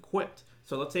totem equipped.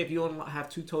 So let's say if you have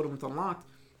 2 totems unlocked,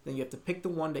 then you have to pick the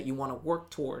one that you want to work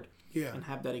toward and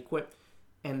have that equipped,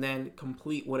 and then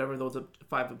complete whatever those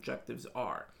 5 objectives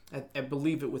are. I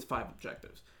believe it was 5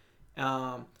 objectives.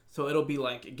 So it'll be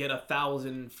like get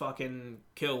 1,000 fucking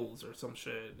kills or some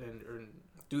shit, or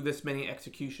do this many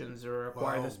executions, or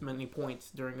acquire this many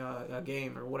points during a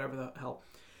game, or whatever the hell.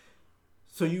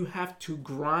 So you have to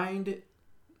grind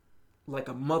like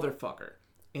a motherfucker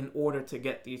in order to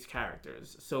get these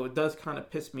characters. So it does kind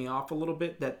of piss me off a little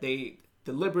bit that they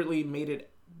deliberately made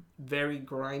it very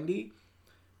grindy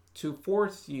to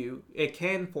force you. It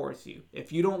can force you.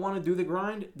 If you don't want to do the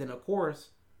grind, then of course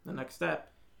the next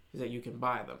step is that you can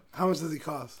buy them. How much does it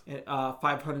cost?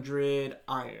 500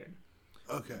 iron.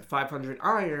 Okay. 500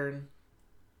 iron,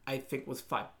 I think, was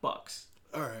 $5.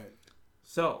 All right.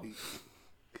 So,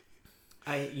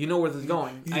 you know where this is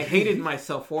going. I hated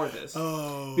myself for this.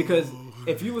 Oh. Because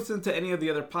if you listen to any of the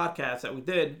other podcasts that we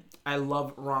did, I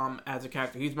love Rom as a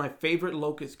character. He's my favorite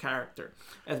Locust character.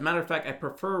 As a matter of fact, I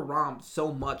prefer Rom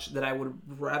so much that I would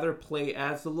rather play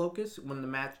as the Locust when the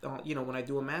match, when I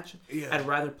do a match. Yeah. I'd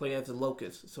rather play as the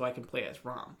Locust so I can play as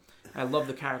Rom. I love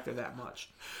the character that much.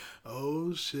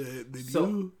 Oh shit!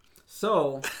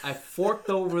 So I forked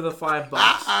over the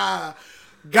 $5.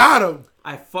 Got him.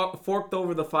 I forked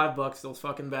over the $5. Those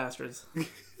fucking bastards,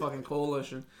 fucking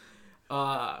coalition.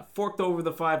 Forked over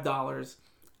the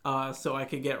 $5 so I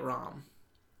could get Rom.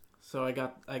 So I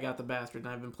got the bastard,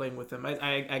 and I've been playing with him.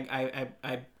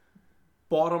 I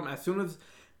bought him as soon as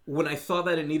when I saw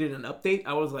that it needed an update.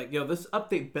 I was like, yo, this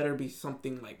update better be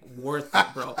something like worth it,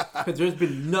 bro, because there's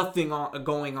been nothing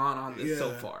going on this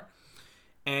so far.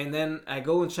 And then I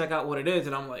go and check out what it is,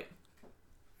 and I'm like,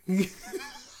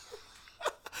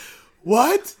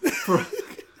 what?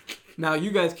 Now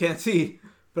you guys can't see,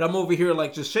 but I'm over here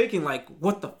like just shaking, like,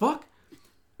 what the fuck?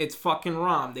 It's fucking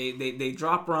Rom. They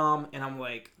drop Rom, and I'm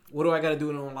like, what do I gotta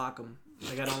do to unlock him?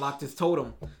 I gotta unlock this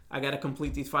totem. I gotta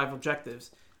complete these 5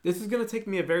 objectives. This is gonna take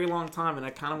me a very long time, and I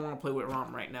kind of want to play with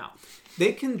Rom right now.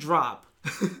 They can drop.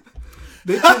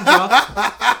 They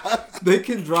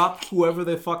can drop whoever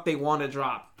the fuck they want to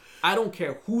drop. I don't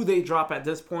care who they drop at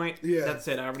this point. Yeah. That's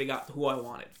it. I already got who I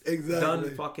wanted. Exactly.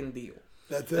 Done fucking deal.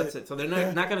 That's it. So they're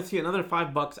not going to see another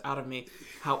 $5 out of me.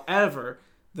 However,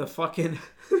 the fucking...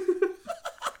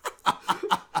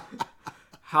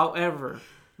 However,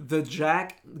 the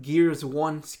Jack Gears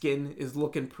 1 skin is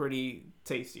looking pretty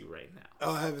tasty right now.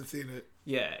 Oh, I haven't seen it.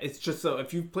 Yeah, it's just so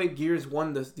if you've played Gears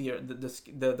 1,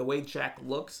 the way Jack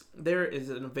looks, there is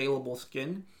an available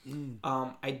skin.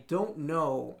 I don't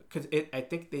know, because I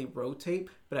think they rotate,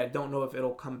 but I don't know if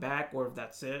it'll come back or if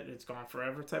that's it. It's gone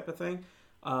forever type of thing.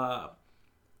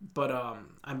 But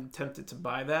I'm tempted to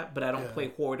buy that, but I don't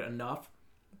play Horde enough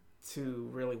to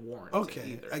really warrant it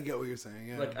either. I get what you're saying,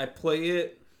 yeah. Like, I play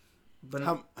it, but...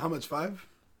 How much, 5?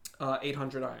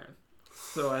 800 iron.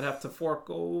 So I'd have to fork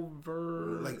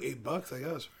over... Like $8, I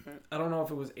guess, right? I don't know if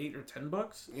it was $8 or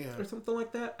 $10 or something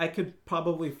like that. I could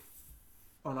probably...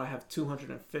 Oh, no, I have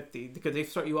 250, because they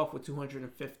start you off with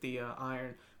 250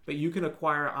 iron. But you can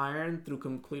acquire iron through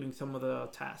completing some of the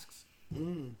tasks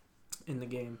in the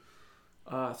game.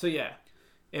 So yeah,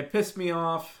 it pissed me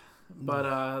off,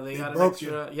 but they got an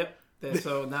extra. You. Yep.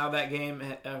 So now that game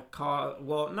it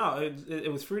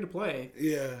was free to play.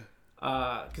 Yeah.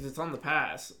 Because it's on the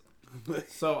pass.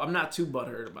 So I'm not too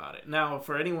butthurt about it. Now,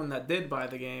 for anyone that did buy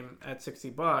the game at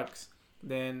 $60,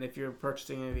 then if you're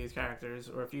purchasing any of these characters,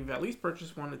 or if you've at least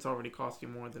purchased one, it's already cost you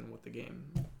more than what the game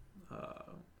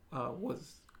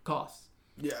was cost.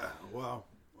 Yeah. Wow.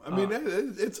 I mean,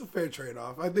 it's a fair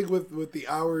trade-off. I think with the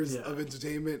hours of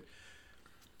entertainment,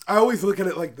 I always look at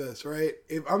it like this, right?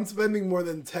 If I'm spending more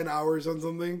than 10 hours on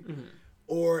something,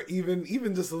 or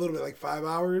even just a little bit, like 5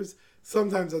 hours,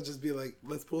 sometimes I'll just be like,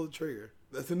 let's pull the trigger.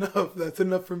 That's enough. That's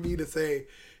enough for me to say,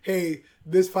 hey,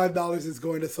 this $5 is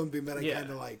going to something that I kind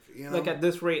of like. You know? Like at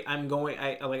this rate, I'm going.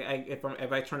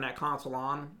 If I turn that console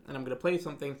on and I'm going to play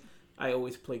something, I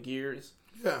always play Gears.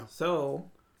 Yeah. So,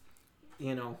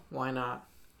 why not?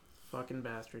 Fucking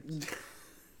bastards.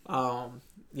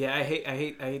 Yeah, I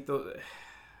hate the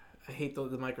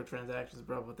microtransactions,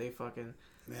 bro. But they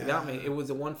got me. It was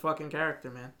the one fucking character,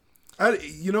 man.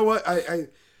 You know what? I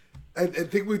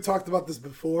think we talked about this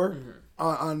before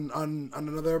on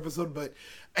another episode, but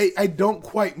I don't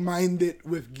quite mind it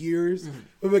with Gears,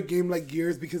 with a game like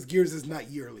Gears, because Gears is not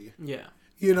yearly. Yeah.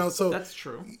 So that's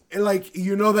true. Like,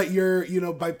 that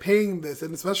you're, by paying this,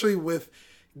 and especially with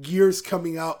Gears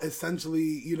coming out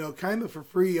essentially, kind of for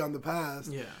free on the pass.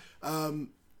 Yeah.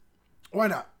 Why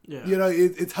not? Yeah.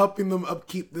 It's helping them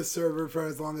upkeep this server for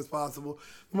as long as possible.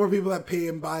 The more people that pay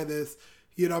and buy this,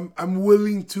 I'm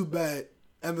willing to bet,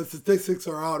 and the statistics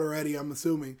are out already, I'm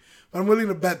assuming, but I'm willing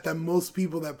to bet that most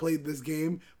people that played this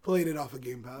game played it off of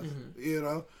Game Pass.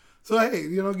 So hey,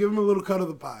 give them a little cut of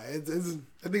the pie. I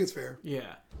think it's fair.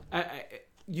 Yeah.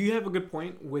 You have a good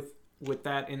point with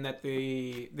that, in that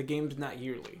the game's not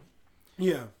yearly.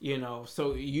 Yeah.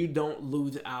 So you don't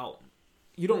lose out.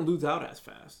 You don't lose out as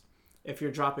fast if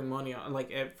you're dropping money on,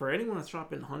 for anyone that's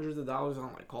dropping hundreds of dollars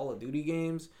on like Call of Duty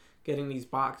games, getting these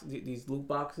loot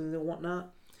boxes and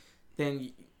whatnot,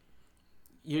 then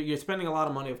you're spending a lot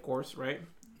of money, of course, right?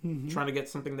 Trying to get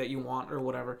something that you want or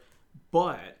whatever,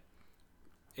 but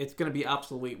it's going to be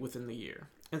obsolete within the year,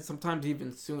 and sometimes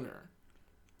even sooner.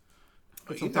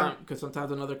 Because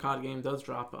sometimes another COD game does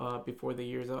drop before the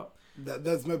year's up.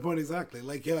 That's my point exactly.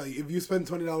 Like, if you spend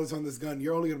 $20 on this gun,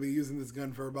 you're only going to be using this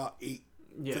gun for about 8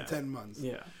 to 10 months.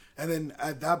 Yeah. And then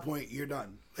at that point, you're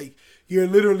done. Like, you're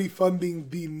literally funding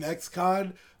the next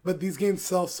COD, but these games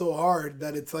sell so hard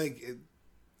that it's like,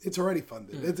 it's already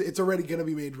funded. It's already going to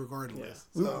be made regardless.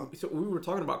 Yeah. So we were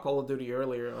talking about Call of Duty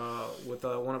earlier with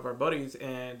one of our buddies,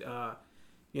 and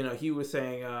he was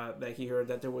saying that he heard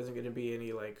that there wasn't going to be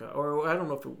any or I don't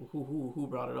know who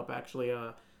brought it up actually.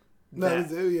 It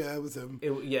was him.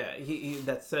 He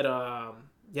that said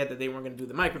that they weren't going to do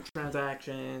the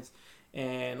microtransactions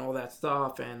and all that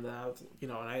stuff, and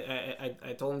and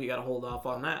I told him you got to hold off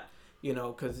on that,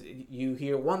 because you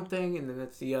hear one thing and then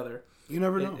it's the other. You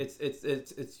never know.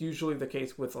 It's usually the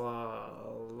case with a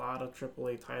lot of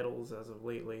AAA titles as of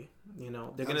lately. You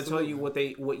know, they're gonna tell you what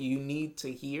you need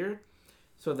to hear,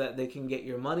 so that they can get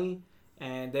your money,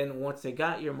 and then once they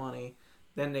got your money,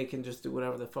 then they can just do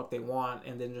whatever the fuck they want,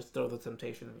 and then just throw the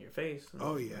temptation in your face.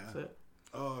 Oh yeah. That's it.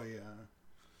 Oh yeah.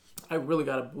 I really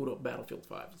gotta boot up Battlefield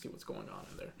 5 to see what's going on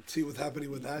in there. See what's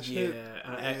happening with that Yeah, shit.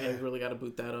 I really gotta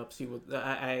boot that up. See what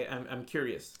I'm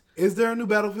curious. Is there a new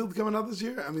Battlefield coming out this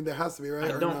year? I mean, there has to be, right?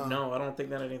 I don't know. I don't think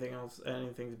that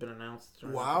anything's been announced.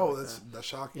 Wow, that's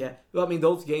shocking. Yeah, well, I mean,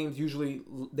 those games usually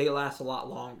they last a lot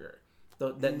longer.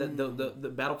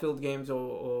 The Battlefield games,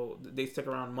 they stick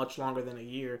around much longer than a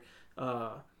year,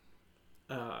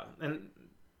 and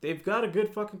they've got a good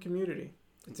fucking community.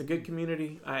 It's a good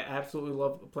community. I absolutely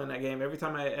love playing that game. Every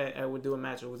time I would do a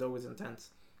match, it was always intense.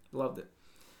 Loved it.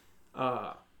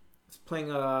 I was playing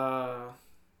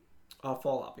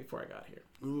Fallout before I got here.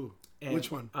 Ooh. And,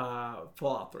 which one?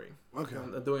 Fallout 3. Okay.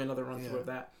 I'm doing another run through of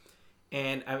that.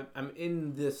 And I'm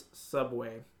in this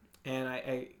subway, and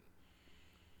I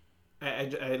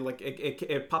like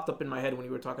it popped up in my head when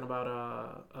you were talking about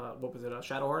what was it,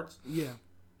 Shadow Hearts? Yeah.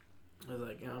 I was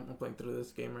like, I'm playing through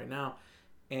this game right now,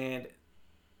 and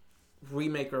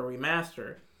remake or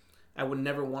remaster, I would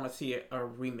never want to see a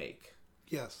remake.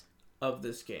 Yes. Of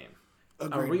this game.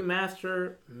 Agreed. A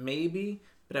remaster, maybe,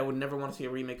 but I would never want to see a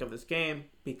remake of this game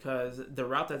because the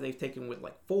route that they've taken with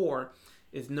like 4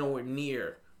 is nowhere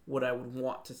near what I would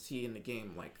want to see in a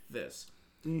game like this.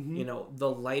 Mm-hmm. You know, the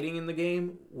lighting in the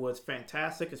game was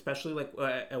fantastic, especially like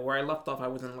where I left off, I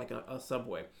was in like a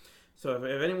subway. So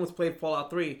if anyone's played Fallout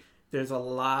 3, there's a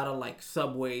lot of like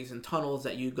subways and tunnels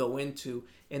that you go into,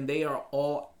 and they are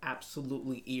all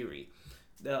absolutely eerie.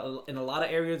 In a lot of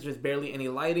areas, there's barely any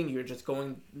lighting. You're just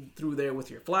going through there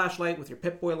with your flashlight, with your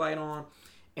Pip-Boy light on,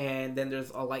 and then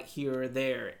there's a light here or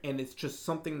there, and it's just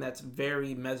something that's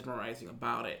very mesmerizing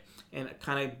about it, and it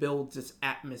kind of builds this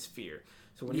atmosphere.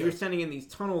 So when you're standing in these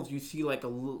tunnels, you see like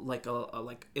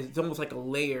it's almost like a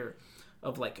layer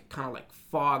of like kind of like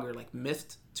fog or like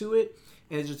mist to it,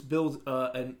 and it just builds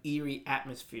an eerie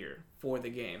atmosphere for the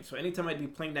game. So anytime I'd be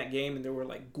playing that game and there were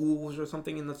like ghouls or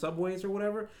something in the subways or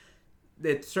whatever,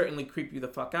 it certainly creep you the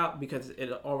fuck out because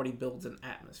it already builds an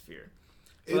atmosphere.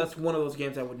 So that's one of those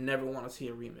games I would never want to see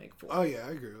a remake for. Oh yeah,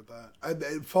 I agree with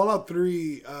that. Fallout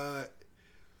 3,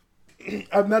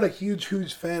 I'm not a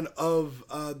huge fan of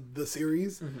the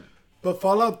series, but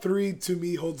Fallout 3 to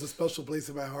me holds a special place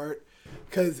in my heart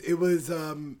because it was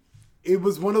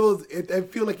one of those. I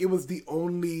feel like it was the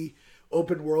only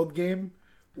open world game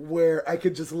where I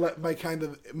could just let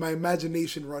my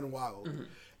imagination run wild. Mm-hmm.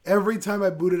 Every time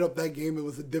I booted up that game, it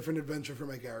was a different adventure for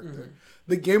my character. Mm-hmm.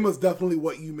 The game was definitely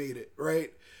what you made it,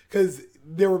 right? Because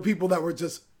there were people that were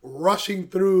just rushing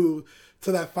through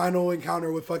to that final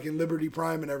encounter with fucking Liberty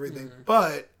Prime and everything. Mm-hmm.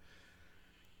 But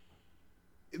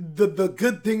the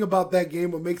good thing about that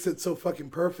game, what makes it so fucking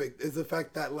perfect, is the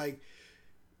fact that, like,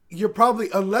 you're probably,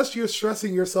 unless you're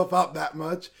stressing yourself out that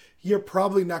much, you're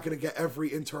probably not going to get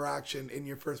every interaction in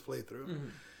your first playthrough. Mm-hmm.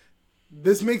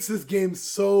 This makes this game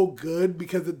so good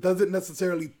because it doesn't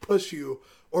necessarily push you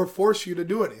or force you to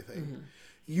do anything. Mm-hmm.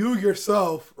 You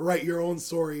yourself write your own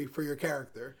story for your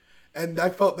character. And I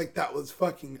felt like that was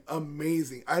fucking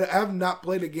amazing. I have not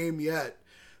played a game yet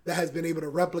that has been able to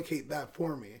replicate that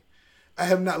for me. I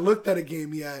have not looked at a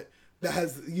game yet that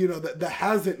has, that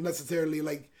hasn't necessarily,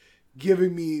 like,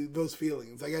 giving me those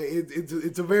feelings. Like,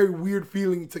 it's a very weird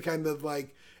feeling to kind of,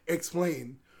 like,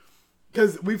 explain.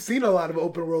 Because we've seen a lot of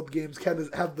open world games kind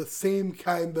of have the same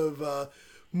kind of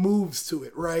moves to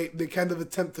it, right? They kind of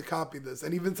attempt to copy this.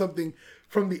 And even something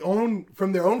from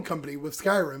their own company with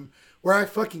Skyrim, where I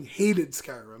fucking hated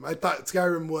Skyrim. I thought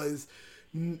Skyrim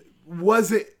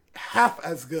wasn't half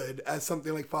as good as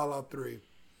something like Fallout 3.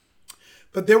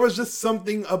 But there was just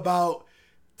something about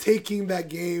taking that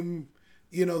game,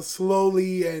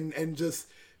 slowly and just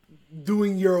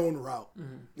doing your own route.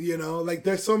 Mm-hmm. Like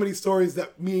there's so many stories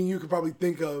that me and you could probably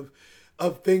think of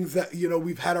things that,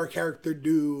 we've had our character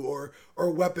do or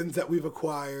weapons that we've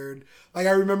acquired. Like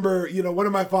I remember, one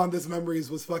of my fondest memories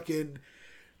was fucking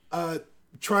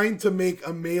trying to make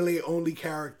a melee only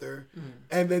character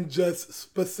and then just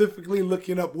specifically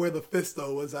looking up where the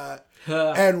Fisto was at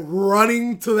and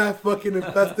running to that fucking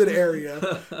infested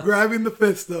area, grabbing the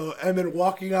Fisto and then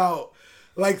walking out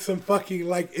like some fucking,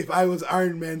 like if I was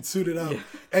Iron Man suited up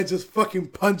and just fucking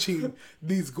punching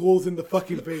these ghouls in the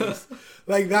fucking face.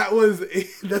 Like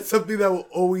that's something that will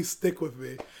always stick with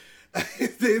me.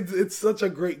 It's such a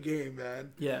great game,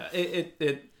 man. Yeah,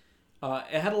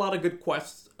 It had a lot of good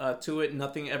quests to it.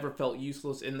 Nothing ever felt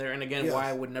useless in there. And again, Yes. why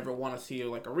I would never want to see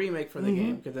like a remake for the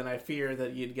game, because then I fear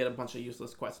that you'd get a bunch of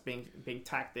useless quests being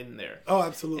tacked in there. Oh,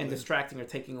 absolutely. And distracting or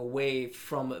taking away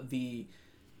from the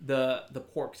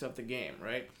porks of the game,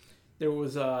 right?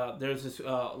 There's this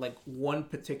like one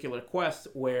particular quest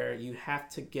where you have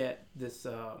to get this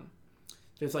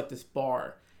there's like this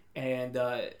bar, and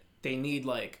they need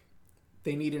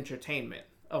entertainment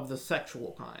of the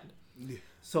sexual kind. Yeah.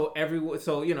 So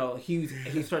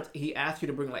he asks you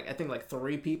to bring I think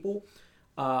 3 people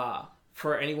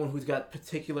for anyone who's got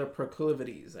particular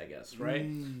proclivities, I guess, right?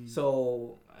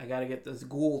 So I gotta get this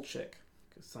ghoul chick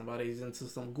because somebody's into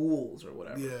some ghouls or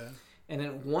whatever. Yeah. And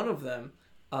then one of them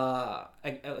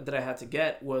that I had to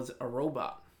get was a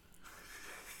robot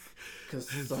because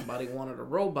somebody wanted a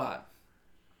robot.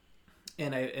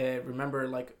 And I remember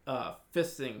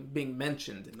fisting being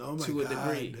mentioned to a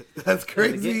degree. That's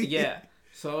crazy. Yeah.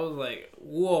 So I was like,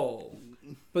 whoa.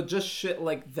 But just shit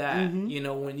like that,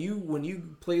 when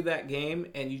you play that game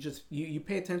and you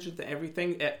pay attention to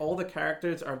everything, all the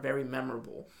characters are very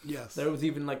memorable. Yes. There was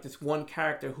even this one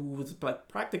character who was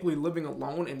practically living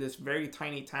alone in this very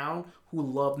tiny town who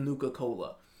loved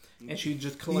Nuka-Cola. And she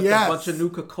just collected a bunch of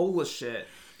Nuka-Cola shit.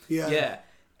 Yeah. Yeah.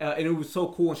 And it was so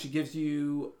cool. And she gives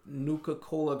you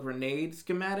Nuka-Cola grenade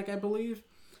schematic, I believe.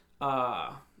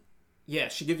 Yeah,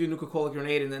 she gives you a Nuka-Cola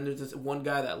grenade, and then there's this one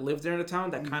guy that lives there in the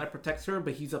town that kind of protects her,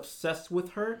 but he's obsessed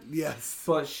with her. Yes.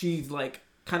 But she's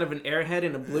kind of an airhead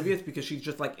and oblivious because she's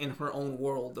just in her own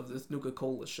world of this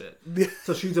Nuka-Cola shit. Yeah.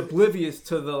 So she's oblivious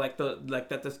to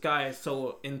that this guy is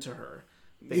so into her,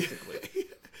 basically.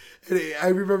 And I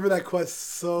remember that quest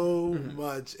so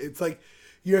much. It's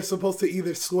you're supposed to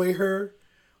either sway her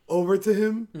over to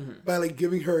him by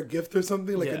giving her a gift or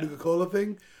something, a Nuka-Cola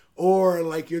thing. Or,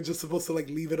 you're just supposed to,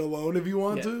 leave it alone if you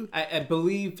want to. I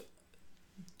believe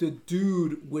the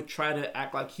dude would try to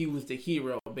act like he was the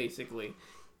hero, basically.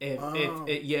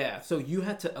 So you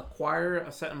had to acquire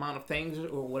a certain amount of things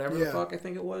or whatever the fuck I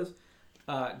think it was.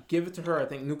 Give it to her. I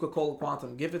think Nuka-Cola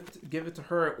Quantum. Give it to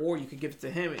her, or you could give it to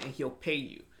him, and he'll pay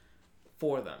you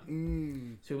for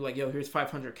them. So yo, here's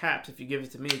 500 caps if you give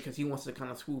it to me, because he wants to kind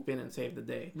of swoop in and save the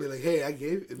day. Be hey, I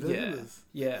gave it. This.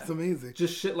 Yeah, it's amazing.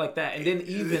 Just shit like that. And then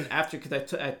even after,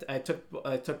 because I took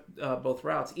both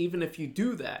routes. Even if you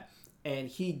do that, and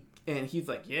he's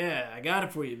like, yeah, I got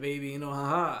it for you, baby.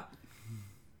 Haha.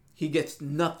 He gets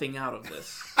nothing out of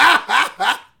this.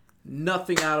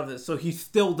 Nothing out of this. So he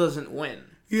still doesn't win.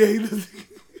 Yeah, he doesn't.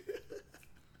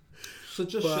 So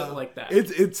just shit like that.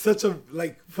 It's such a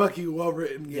fucking well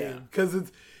written game because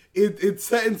it's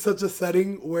set in such a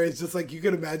setting where it's just you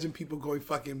can imagine people going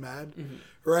fucking mad,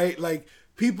 right?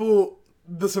 People,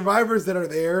 the survivors that are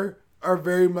there are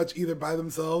very much either by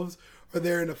themselves or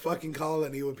they're in a fucking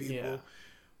colony with people. Yeah.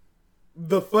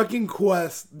 The fucking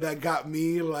quest that got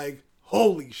me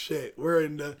holy shit, we're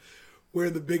in the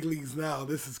big leagues now.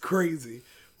 This is crazy.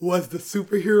 Was the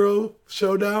superhero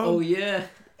showdown? Oh yeah.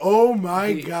 Oh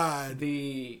my god!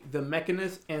 The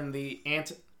Mechanist and the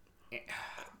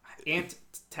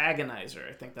Antagonizer.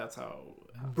 I think that's how.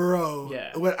 Bro,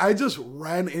 yeah. When I just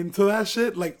ran into that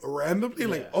shit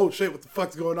randomly, oh shit, what the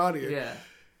fuck's going on here? Yeah.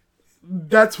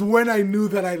 That's when I knew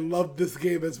that I loved this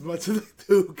game as much as I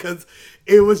do, because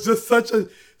it was just such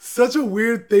a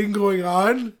weird thing going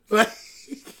on, and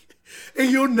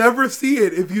you'll never see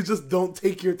it if you just don't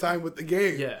take your time with the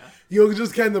game. Yeah. You'll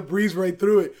just kind of breeze right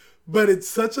through it. But it's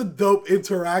such a dope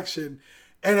interaction.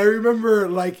 And I remember,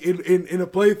 in a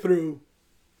playthrough,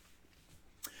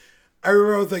 I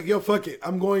was like, yo, fuck it.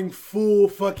 I'm going full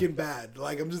fucking bad.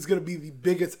 I'm just going to be the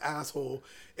biggest asshole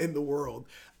in the world.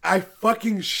 I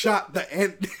fucking shot the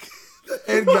ant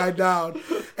guy down.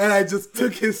 And I just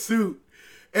took his suit.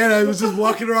 And I was just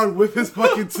walking around with his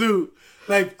fucking suit.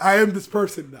 I am this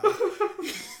person now.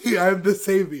 I am the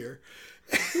savior.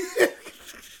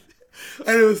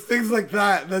 And it was things like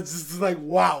that that's just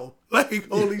wow.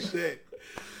 Holy shit.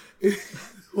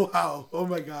 Wow. Oh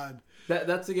my god.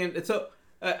 That's again, it's so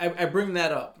I bring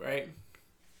that up, right?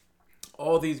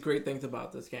 All these great things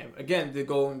about this game. Again,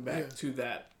 going back to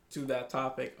that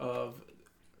topic of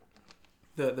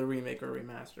the remake or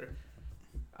remaster.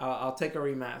 I'll take a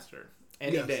remaster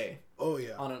any day. Oh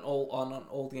yeah. On an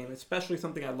old game, especially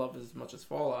something I love as much as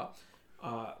Fallout,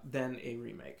 than a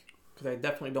remake, because I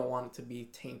definitely don't want it to be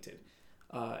tainted.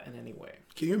 In any way.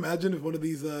 Can you imagine if one of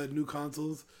these new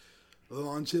consoles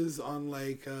launches on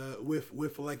with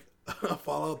a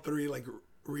Fallout 3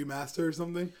 remaster or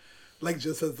something?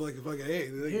 Just as fucking hey,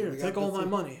 here, take all my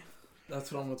money. That's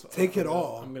what I'm gonna take it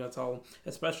all. I'm gonna tell them,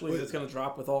 especially if it's gonna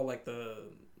drop with all the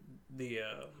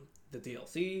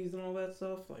DLCs and all that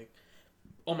stuff.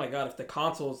 oh my god, if the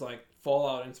console is like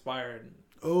Fallout inspired.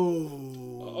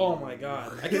 Oh. Oh my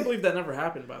god. I can't believe that never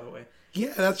happened, by the way.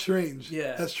 Yeah, that's strange.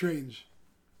 Yeah. That's strange.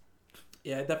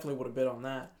 Yeah, I definitely would have bid on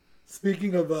that.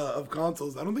 Speaking of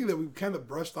consoles, I don't think that we kind of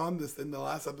brushed on this in the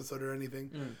last episode or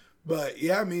anything. But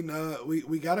yeah, I mean,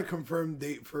 we got a confirmed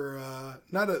date for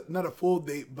not a full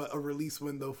date, but a release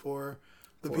window for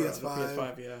the PS5. The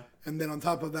PS5, yeah. And then on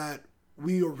top of that,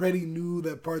 we already knew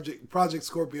that Project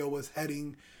Scorpio was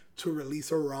heading to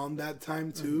release around that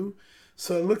time too.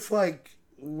 So it looks like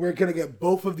we're gonna get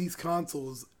both of these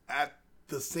consoles at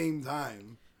the same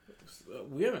time.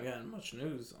 We haven't gotten much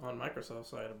news on Microsoft's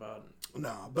side about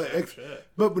No, but shit.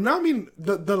 but now I mean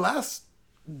the last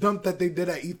dump that they did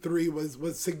at E3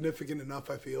 was significant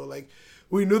enough. I feel like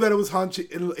we knew that it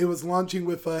was launching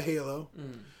with Halo.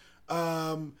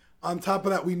 On top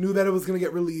of that, we knew that it was going to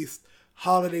get released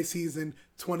holiday season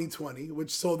 2020,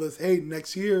 which told us, hey,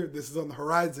 next year this is on the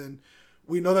horizon.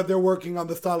 We know that they're working on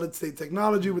the solid state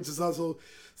technology, which is also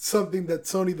something that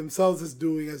Sony themselves is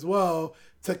doing as well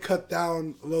to cut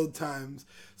down load times.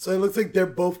 So it looks like they're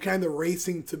both kind of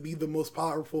racing to be the most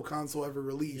powerful console ever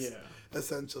released,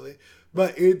 essentially.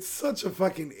 But it's such a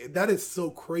that is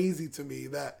so crazy to me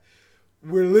that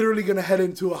we're literally going to head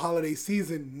into a holiday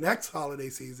season, next holiday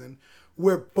season,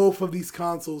 where both of these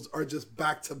consoles are just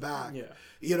back to back. Yeah.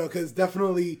 You know, because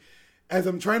definitely, as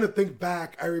I'm trying to think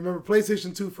back, I remember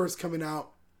PlayStation 2 first coming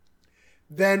out.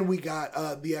 Then we got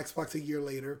the Xbox a year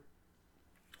later.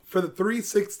 For the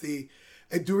 360,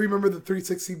 I do remember the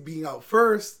 360 being out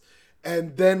first.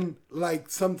 And then, like,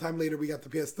 sometime later, we got the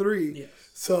PS3. Yes.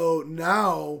 So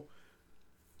now,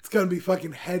 it's going to be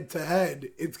fucking head-to-head.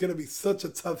 It's going to be such a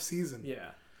tough season.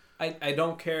 Yeah. I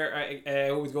don't care. I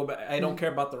always go back. I don't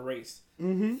care about the race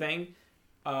thing.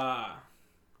 I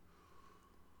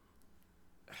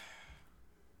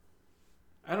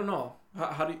don't know.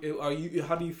 How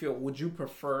do you feel? Would you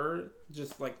prefer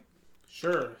just like,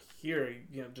 sure, here,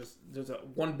 you know, just there's a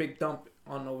one big dump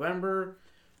on November,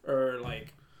 or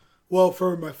like, well,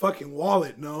 for my fucking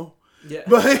wallet, no. Yeah.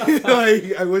 But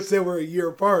like, I wish they were a year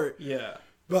apart. Yeah.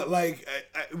 But like,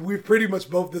 we've pretty much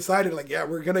both decided, like, yeah,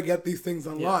 we're gonna get these things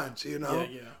on launch. You know,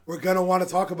 we're gonna want to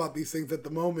talk about these things at the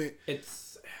moment.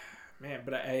 It's, man,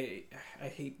 but I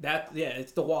hate that. Yeah,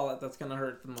 it's the wallet that's gonna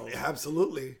hurt the most. Yeah,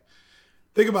 absolutely.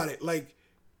 Think about it. Like,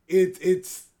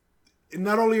 it's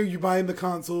not only are you buying the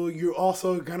console, you're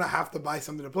also gonna have to buy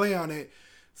something to play on it.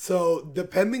 So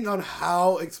depending on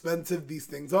how expensive these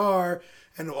things are,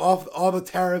 and all the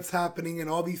tariffs happening and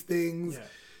all these things. Yeah.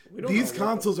 These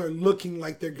consoles are looking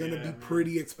like they're going to be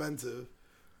pretty expensive.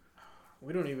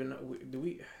 We don't even know.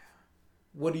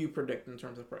 What do you predict in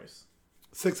terms of price?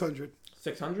 600.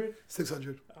 600?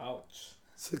 600. Ouch.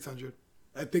 600.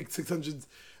 I think 600.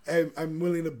 I'm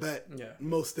willing to bet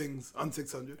most things on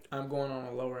 600. I'm going on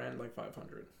a lower end, like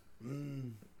 500.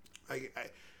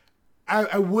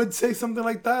 I would say something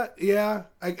like that. Yeah,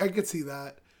 I could see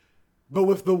that. But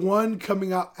with the one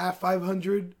coming out at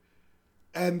 500...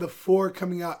 and the 4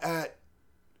 coming out at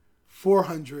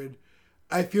 400,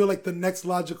 I feel like the next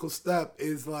logical step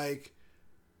is like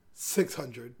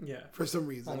 600. Yeah. For some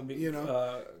reason, you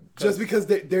know, just because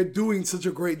they're doing such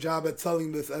a great job at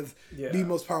selling this as the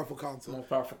most powerful console. Most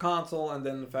powerful console, and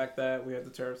then the fact that we have the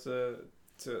tariffs to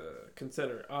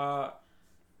consider.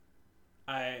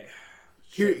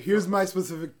 Here's my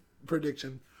specific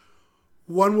prediction.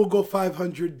 One will go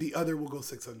 500, the other will go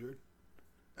 600,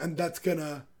 and that's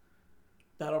gonna.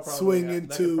 That'll probably swing into.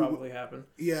 That could probably happen.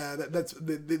 Yeah, that's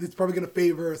it's probably going to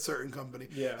favor a certain company.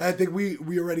 Yeah, and I think we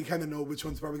already kind of know which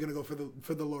one's probably going to go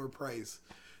for the lower price.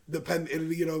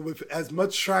 You know, with as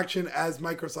much traction as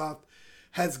Microsoft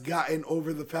has gotten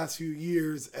over the past few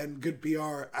years and good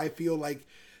PR, I feel like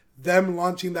them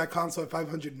launching that console at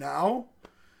 500 now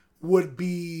would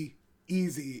be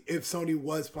easy if Sony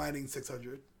was planning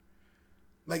 600.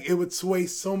 Like, it would sway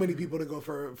so many people to go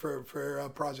for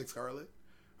Project Scarlet.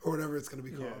 Or whatever it's going to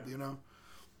be called, you know?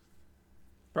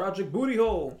 Project Booty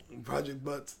Hole. Project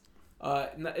Butts. I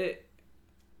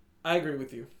agree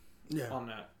with you on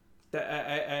that.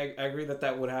 I agree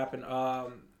that would happen.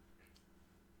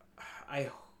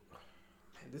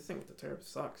 This thing with the tariffs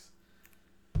sucks.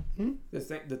 The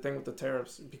thing with the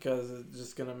tariffs, because it's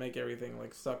just going to make everything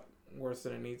like suck worse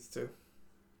than it needs to.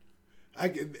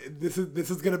 This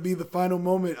is going to be the final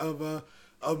moment of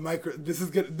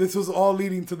this was all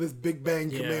leading to this big bang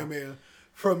Kamehameha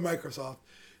from Microsoft.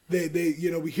 They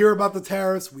you know, we hear about the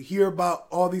tariffs, we hear about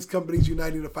all these companies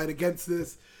uniting to fight against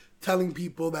this, telling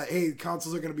people that, hey,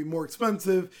 consoles are going to be more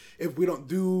expensive if we don't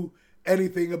do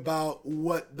anything about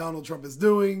what Donald Trump is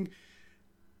doing.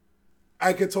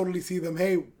 I could totally see them,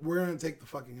 hey, we're going to take the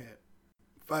fucking hit.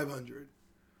 500.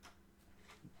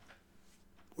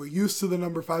 We're used to the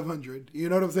number 500. You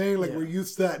know what I'm saying? Like, Yeah. we're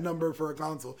used to that number for a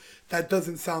console. That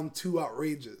doesn't sound too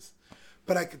outrageous.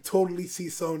 But I could totally see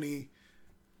Sony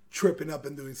tripping up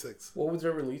and doing 6. What was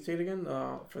their release date again?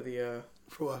 For the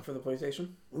For what? for the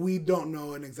PlayStation? We don't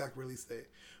know an exact release date.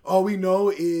 All we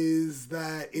know is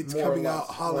that it's More or coming out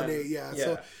less holiday. when- Yeah. yeah.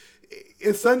 So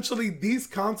essentially, these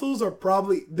consoles are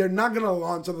probably, they're not going to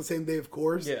launch on the same day, of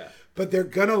course. Yeah. But they're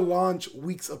going to launch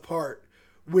weeks apart,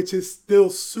 which is still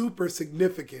super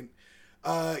significant.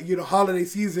 Holiday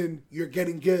season, you're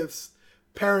getting gifts.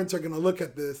 Parents are going to look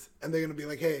at this and they're going to be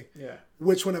like, hey, Yeah.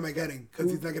 which one am I getting?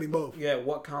 Because he's not getting both. Yeah,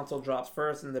 what console drops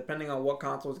first, and depending on what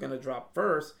console is going to drop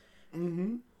 1st,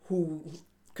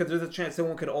 because there's a chance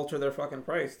someone could alter their fucking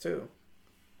price too,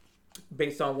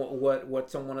 based on what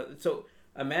someone. So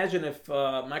imagine if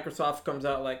Microsoft comes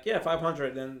out like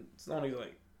 500, then Sony's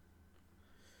like,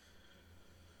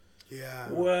 Yeah.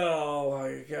 well,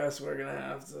 I guess we're gonna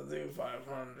have to do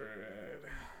 500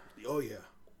 Oh, yeah.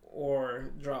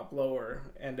 or drop lower,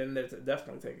 and then they're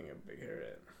definitely taking a big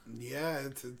hit. Yeah,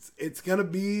 it's gonna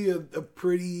be a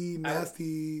pretty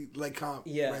nasty comp.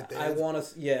 Yeah, right there. I want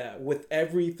to. Yeah, with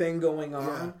everything going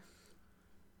on.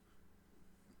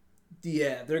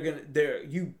 Yeah, they're.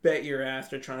 You bet your ass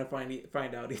they're trying to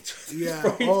find out each other's Yeah.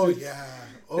 prices. Oh yeah.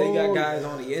 They got guys yeah,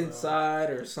 on the bro. inside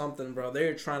or something, bro.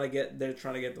 They're trying to get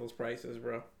those prices,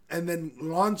 bro. And then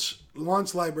launch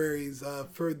libraries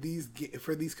for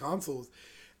these consoles.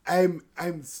 I'm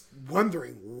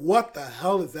wondering what the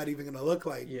hell is that even gonna look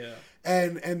like? Yeah.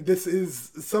 And this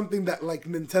is something that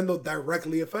Nintendo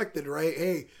directly affected, right?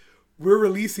 Hey, we're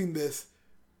releasing this.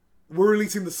 We're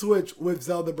releasing the Switch with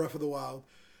Zelda Breath of the Wild.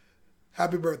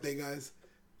 Happy birthday, guys.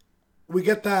 We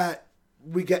get that.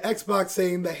 We get Xbox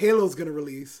saying that Halo's gonna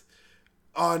release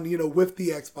on, with the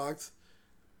Xbox.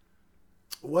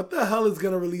 What the hell is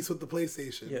gonna release with the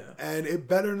PlayStation? Yeah. And it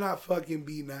better not fucking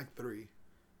be Knack 3.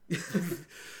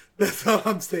 That's all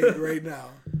I'm saying right now.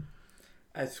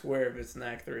 I swear if it's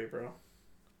Knack 3, bro.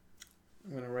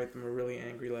 I'm gonna write them a really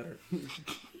angry letter.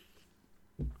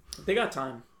 They got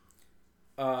time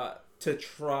to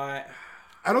try.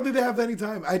 I don't think they have any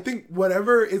time. I think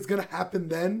whatever is gonna happen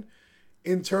then,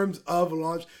 in terms of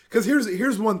launch, because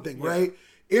here's one thing, right?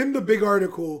 In the big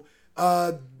article,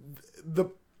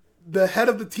 the head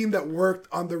of the team that worked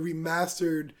on the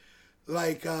remastered,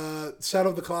 Shadow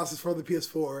of the Colossus for the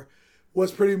PS4,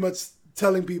 was pretty much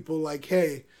telling people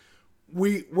hey,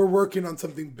 we're working on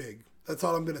something big. That's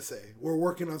all I'm gonna say. We're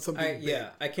working on something big.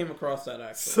 Yeah, I came across that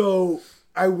actually. So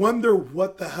I wonder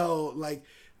what the hell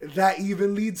that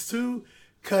even leads to,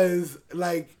 because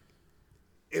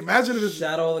imagine if it's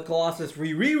Shadow of the Colossus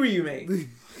remake.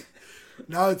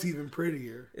 now it's even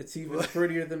prettier. It's even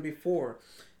prettier than before.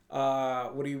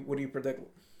 What do you predict?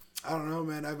 I don't know,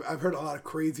 man. I've heard a lot of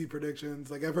crazy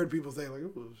predictions. I've heard people say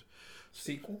ooh,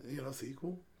 Sequel?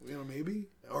 sequel, maybe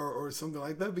or something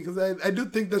like that, because I do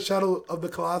think that Shadow of the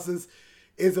Colossus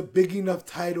is a big enough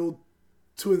title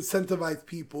to incentivize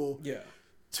people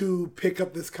to pick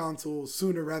up this console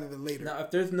sooner rather than later. Now,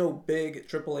 if there's no big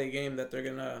AAA game that they're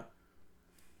gonna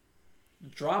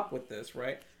drop with this,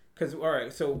 right? Because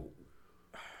so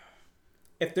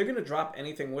if they're gonna drop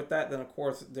anything with that, then of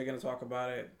course they're gonna talk about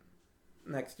it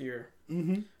next year.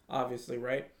 Mm-hmm. Obviously,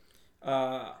 right?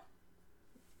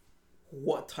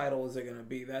 What title is it gonna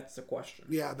be? That's the question.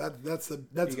 Yeah, that's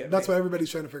what everybody's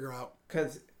trying to figure out.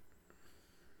 Because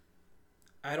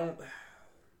I don't.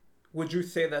 Would you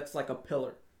say that's like a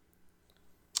pillar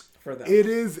for them? It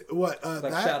is what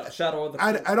Shadow of the.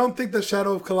 I don't think the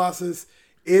Shadow of Colossus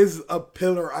is a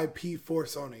pillar IP for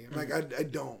Sony. I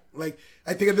don't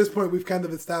I think at this point we've kind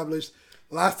of established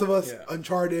Last of Us,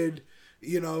 Uncharted,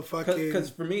 fucking. Because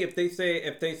for me, if they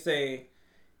say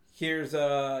here's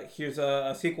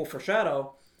a sequel for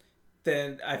Shadow,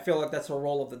 then I feel like that's a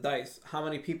roll of the dice. How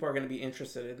many people are going to be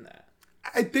interested in that?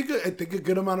 I think a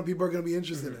good amount of people are going to be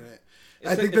interested in it.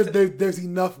 I think that there's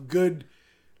enough good,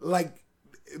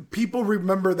 people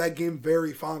remember that game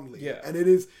very fondly. Yeah. And it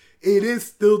is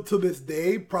still to this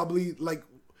day probably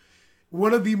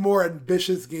one of the more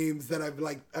ambitious games that I've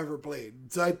ever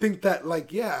played. So I think that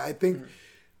I think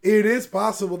it is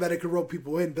possible that it could rope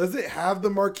people in. Does it have the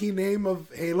marquee name of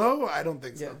Halo? I don't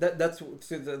think so. Yeah, that was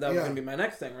going to be my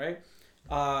next thing, right?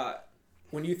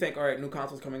 When you think, all right, new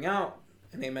console's coming out,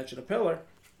 and they mention a pillar,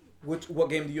 what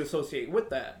game do you associate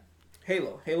with that?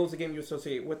 Halo. Halo's a game you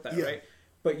associate with that, right?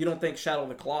 But you don't think Shadow of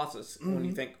the Colossus when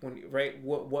you think right?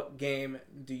 What game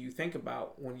do you think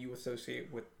about when you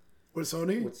associate with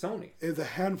Sony? With Sony, it's a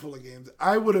handful of games.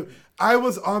 I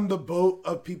was on the boat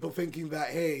of people thinking that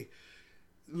hey,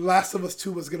 Last of Us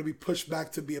 2 was going to be pushed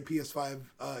back to be a PS5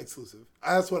 exclusive.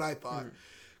 That's what I thought.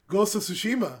 Ghost of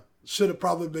Tsushima should have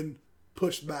probably been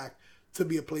pushed back to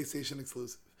be a PlayStation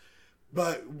exclusive.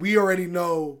 But we already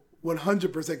know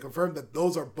 100% confirmed that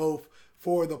those are both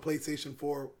for the PlayStation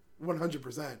 4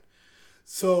 100%.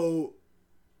 So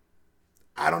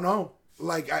I don't know.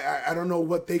 Like I don't know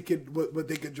what they could what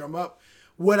they could drum up.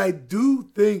 What I do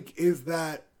think is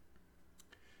that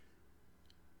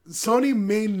Sony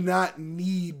may not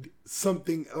need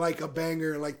something like a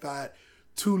banger like that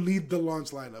to lead the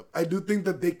launch lineup. I do think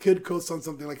that they could coast on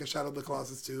something like a Shadow of the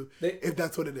Colossus 2, if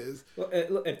that's what it is. Well,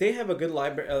 if they have a good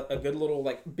library, a good little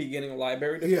like beginning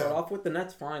library to start off with, then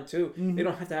that's fine too. Mm-hmm. They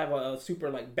don't have to have a super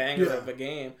like banger of a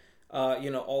game.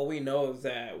 All we know is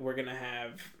that we're gonna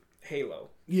have Halo.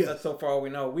 Yeah, that's so far all we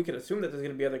know. We could assume that there's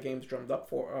gonna be other games drummed up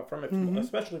from it,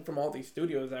 especially from all these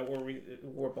studios that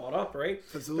were bought up. Right?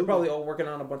 Absolutely. They're probably all working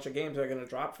on a bunch of games that are gonna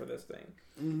drop for this thing.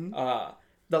 Mm-hmm.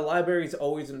 The library is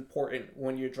always important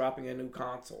when you're dropping a new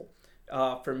console.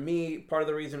 For me, part of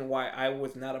the reason why I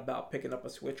was not about picking up a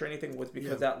Switch or anything was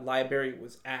because that library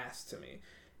was asked to me.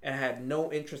 And I had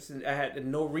no interest I had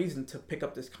no reason to pick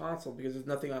up this console because there's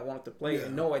nothing I wanted to play. Yeah.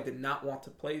 And no, I did not want to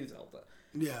play Zelda.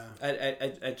 Yeah.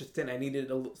 I just didn't. I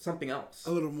needed something else.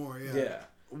 A little more, yeah.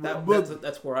 Yeah.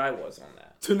 That's where I was on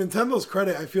that. To Nintendo's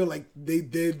credit, I feel like they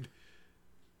did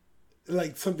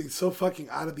like something so fucking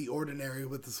out of the ordinary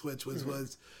with the Switch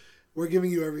was we're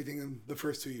giving you everything in the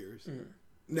first 2 years. Mm-hmm.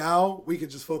 Now we could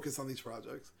just focus on these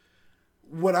projects.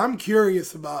 What I'm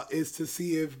curious about is to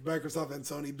see if Microsoft and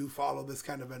Sony do follow this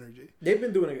kind of energy. They've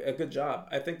been doing a good job.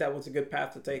 I think that was a good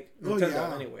path to take.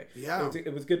 Nintendo, anyway. Yeah.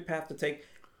 It was a good path to take.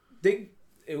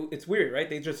 It's weird, right?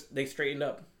 They straightened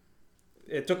up.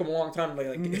 It took them a long time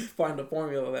to find a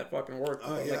formula that fucking worked.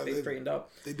 But they straightened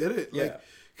up. They did it. Yeah.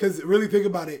 Because really think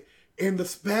about it. In the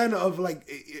span of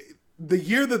the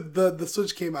year that the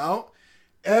Switch came out,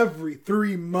 every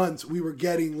 3 months we were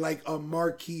getting like a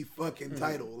marquee fucking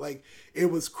title. Like it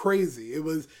was crazy. It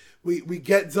was we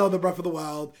get Zelda Breath of the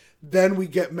Wild, then we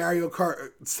get Mario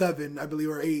Kart 7, I believe,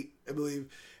 or 8, I believe.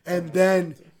 And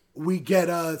then we get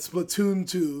Splatoon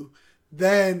 2.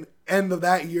 Then end of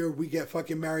that year we get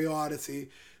fucking Mario Odyssey.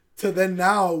 To then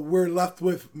now we're left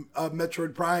with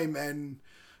Metroid Prime and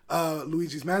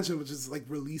Luigi's Mansion, which is like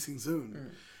releasing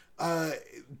soon.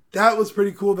 That was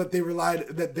pretty cool that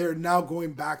they're now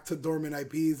going back to dormant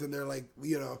IPs and they're like,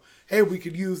 hey, we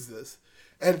could use this.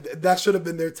 And that should have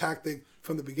been their tactic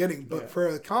from the beginning. But for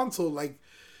a console, like,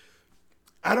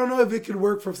 I don't know if it could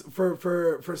work for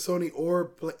Sony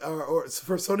or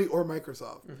for Sony or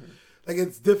Microsoft. Mm-hmm. Like,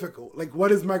 it's difficult. Like,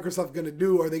 what is Microsoft going to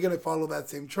do? Are they going to follow that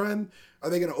same trend? Are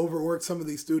they going to overwork some of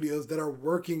these studios that are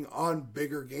working on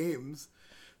bigger games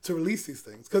to release these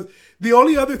things? Because the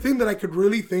only other thing that I could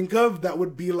really think of that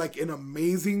would be like an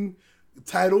amazing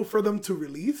title for them to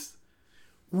release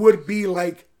would be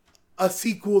like a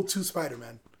sequel to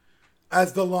Spider-Man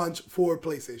as the launch for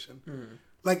PlayStation.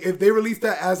 Like if they released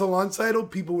that as a launch title,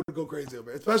 people would go crazy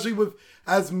over it. Especially with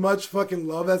as much fucking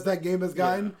love as that game has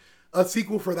gotten. A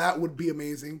sequel for that would be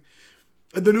amazing.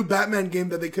 The new Batman game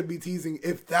that they could be teasing,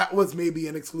 if that was maybe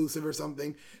an exclusive or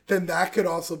something, then that could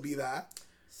also be that.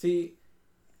 See,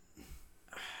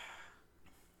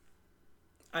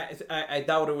 I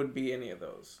doubt it would be any of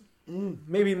those.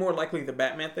 Maybe more likely the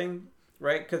Batman thing,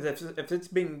 right? Because if it's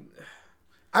being,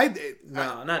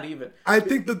 not even. I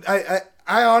think that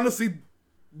I honestly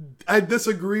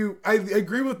disagree. I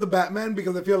agree with the Batman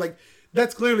because I feel like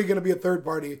that's clearly going to be a third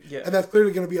party, and that's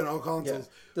clearly going to be on all consoles.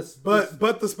 Yeah.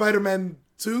 But the Spider-Man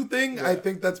 2 thing, I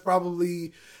think that's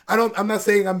probably. I'm not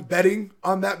saying I'm betting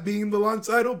on that being the launch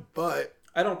title, but.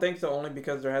 I don't think so, only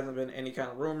because there hasn't been any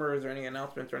kind of rumors or any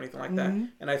announcements or anything like that.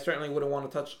 And I certainly wouldn't want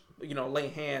to touch, lay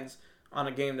hands on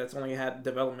a game that's only had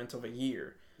development of a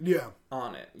year.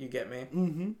 On it. You get me?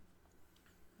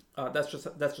 Mm-hmm. That's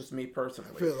just me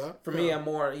personally. I feel that. For me, I'm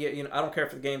more. I don't care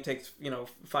if the game takes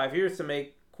 5 years to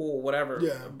make. Cool, whatever.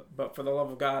 Yeah. But for the love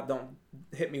of God, don't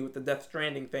hit me with the Death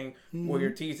Stranding thing where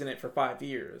you're teasing it for 5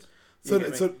 years. So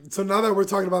now that we're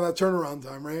talking about that turnaround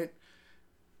time, right?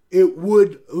 It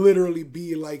would literally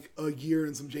be like a year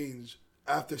and some change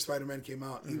after Spider-Man came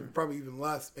out. Probably even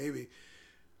less, maybe.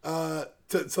 So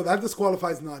that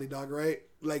disqualifies Naughty Dog, right?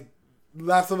 Like,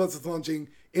 Last of Us is launching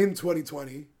in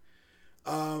 2020.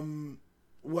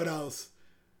 What else?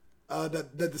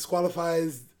 That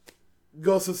disqualifies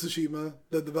Ghost of Tsushima,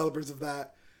 the developers of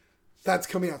that. That's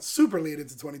coming out super late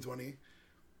into 2020.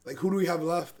 Like, who do we have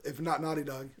left if not Naughty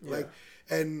Dog? Yeah. Like,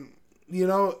 and,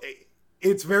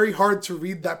 it's very hard to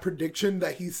read that prediction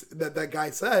that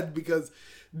guy said because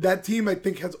that team, I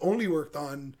think, has only worked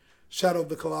on Shadow of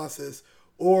the Colossus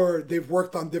or they've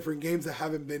worked on different games that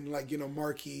haven't been like,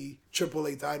 marquee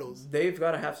AAA titles. They've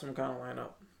got to have some kind of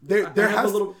lineup.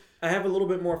 I have a little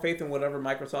bit more faith in whatever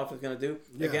Microsoft is going to do.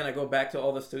 Yeah. Again, I go back to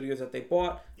all the studios that they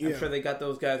bought. I'm Yeah. sure they got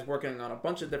those guys working on a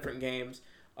bunch of different games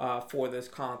for this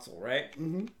console, right?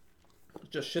 Mm-hmm.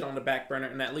 Just shit on the back burner,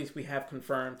 and at least we have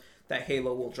confirmed that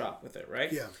Halo will drop with it,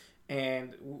 right? Yeah.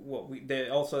 And what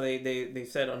they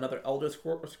said another Elder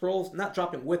Scrolls, not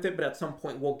dropping with it, but at some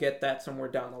point we'll get that somewhere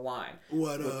down the line.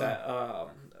 With that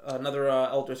another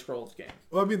Elder Scrolls game.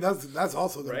 Well, I mean that's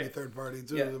also going Right? to be third party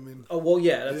too. Yeah. I mean, Oh well,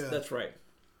 yeah, that's right.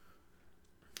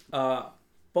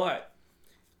 But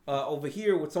over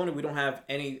here with Sony, we don't have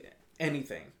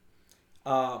anything.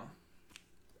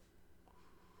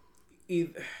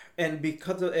 And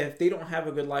because if they don't have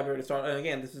a good library to start, and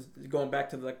again, this is going back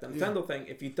to the Nintendo thing.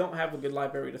 If you don't have a good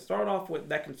library to start off with,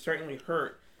 that can certainly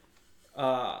hurt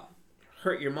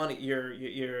your money,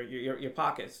 your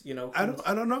pockets. You know, I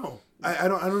don't know. I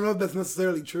don't know if that's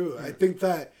necessarily true. I think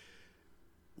that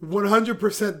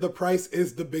 100% the price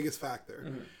is the biggest factor.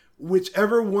 Mm-hmm.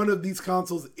 Whichever one of these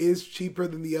consoles is cheaper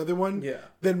than the other one,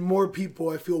 then more people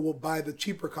I feel will buy the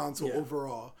cheaper console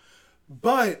overall.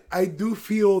 But I do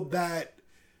feel that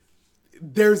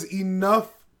there's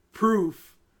enough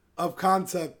proof of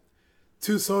concept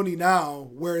to Sony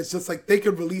now where it's just like they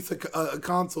could release a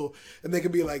console and they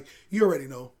could be like, you already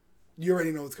know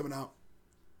what's coming out.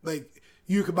 Like,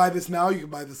 you could buy this now, you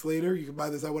can buy this later, you can buy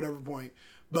this at whatever point.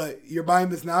 But you're buying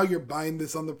this now, you're buying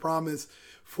this on the promise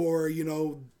for,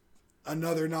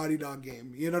 another Naughty Dog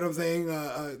game. You know what I'm saying?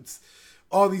 It's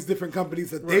all these different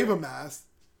companies that they've amassed.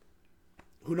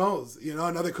 Who knows?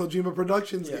 Another Kojima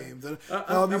Productions games and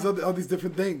all these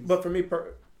different things. But for me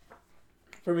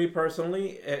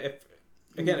personally, if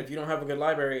you don't have a good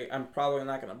library, I'm probably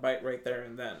not going to bite right there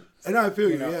and then. And I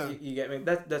feel you get me.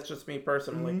 That's just me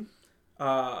personally.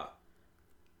 Mm-hmm.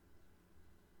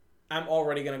 I'm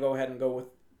already going to go ahead and go with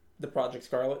the Project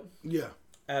Scarlet. Yeah.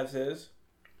 As is.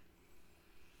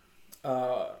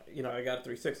 I got a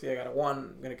 360. I got a 1.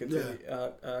 I'm gonna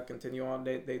continue on.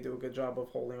 They do a good job of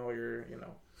holding all your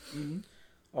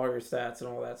all your stats and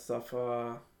all that stuff.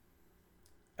 I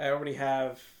already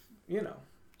have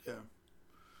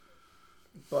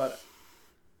But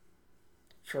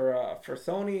for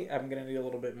Sony, I'm gonna need a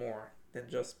little bit more than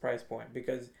just price point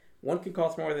because one can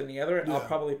cost more than the other. Yeah. I'll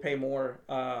probably pay more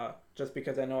just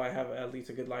because I know I have at least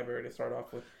a good library to start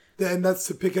off with. And that's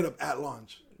to pick it up at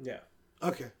launch. Yeah.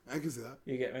 Okay, I can see that.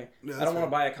 You get me? Yeah, I don't want to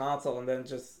buy a console and then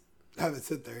just have it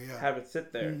sit there. Yeah. Have it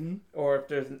sit there, or if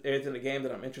there isn't a game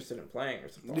that I'm interested in playing or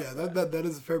something. Yeah, like that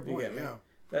is a fair point. Yeah.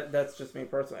 That's just me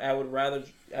personally. I would rather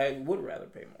pay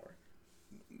more.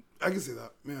 I can see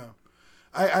that. Yeah.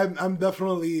 I'm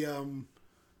definitely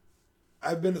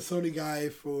I've been a Sony guy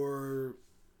for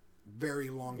very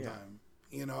long time.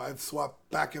 I've swapped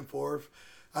back and forth.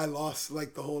 I lost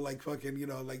the whole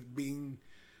fucking being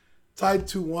tied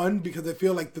to one because I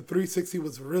feel like the 360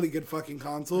 was a really good fucking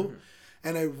console,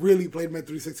 and I really played my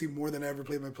 360 more than I ever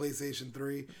played my PlayStation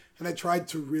 3. And I tried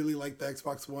to really like the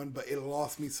Xbox One, but it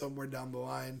lost me somewhere down the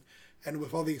line. And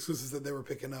with all the exclusives that they were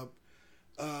picking up,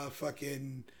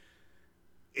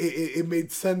 it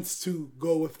made sense to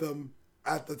go with them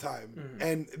at the time.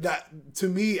 And that, to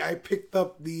me, I picked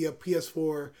up the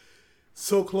PS4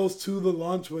 so close to the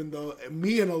launch window.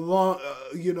 Me and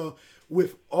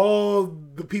with all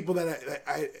the people that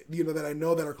I that I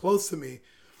know that are close to me,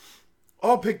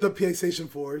 all picked up PlayStation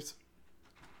 4s.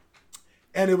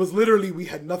 And it was literally, we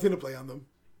had nothing to play on them.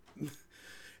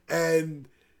 And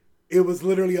it was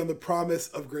literally on the promise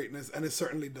of greatness, and it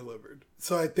certainly delivered.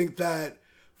 So I think that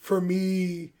for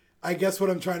me, I guess what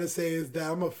I'm trying to say is that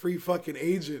I'm a free fucking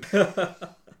agent.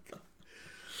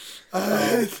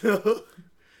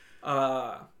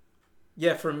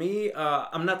 Yeah, for me,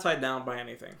 I'm not tied down by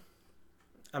anything.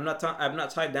 I'm not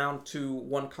tied down to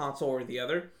one console or the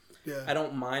other. Yeah. I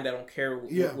don't mind. I don't care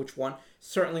which one.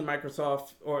 Certainly,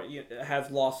 Microsoft has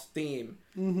lost steam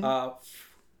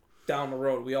down the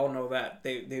road. We all know that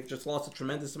they've just lost a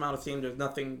tremendous amount of steam. There's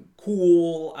nothing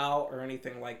cool out or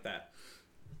anything like that.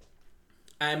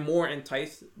 I'm more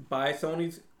enticed by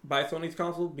Sony's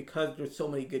console because there's so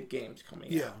many good games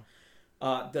coming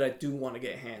out that I do want to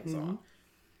get hands on.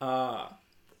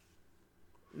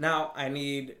 Now I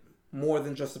need more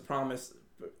than just a promise.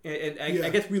 And I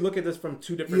guess we look at this from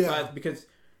two different sides because,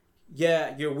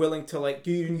 you're willing to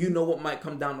you know what might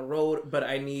come down the road, but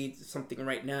I need something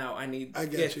right now.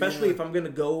 Especially if I'm gonna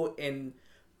go and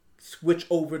switch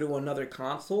over to another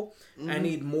console. I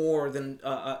need more than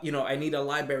I need a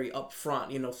library up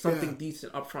front. Something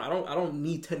decent up front. I don't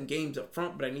need 10 games up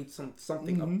front, but I need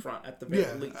something up front at the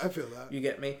very least. I feel that. You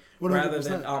get me? 100%. Rather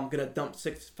than I'm gonna dump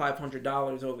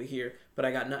 $500 over here, but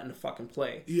I got nothing to fucking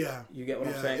play. Yeah, you get what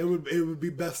I'm saying? It would be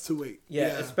best to wait.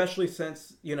 Yeah, especially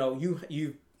since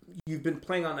you've been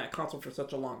playing on that console for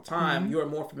such a long time. You are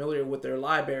more familiar with their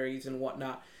libraries and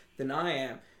whatnot than I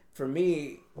am. For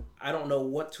me, I don't know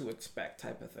what to expect,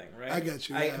 type of thing, right? I get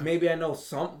you. Maybe I know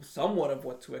somewhat of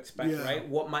what to expect, right?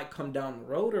 What might come down the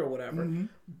road or whatever,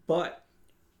 but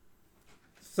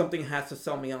something has to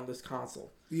sell me on this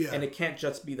console, and it can't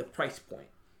just be the price point.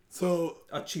 So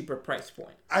a cheaper price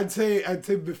point. I'd say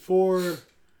before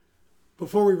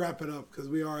we wrap it up, because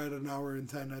we are at an hour and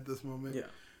 10 at this moment.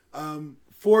 Yeah.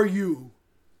 For you,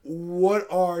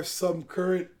 what are some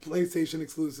current PlayStation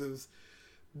exclusives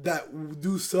that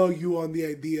do sell you on the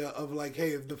idea of like, hey,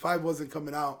 if the 5 wasn't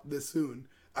coming out this soon,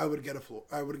 I would get a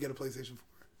PlayStation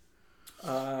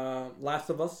 4. Last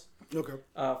of Us. Okay.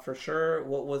 For sure.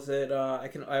 What was it?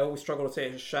 I always struggle to say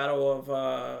it. Shadow of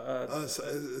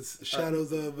it's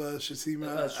Shadows of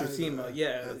Tsushima. Tsushima.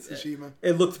 Tsushima.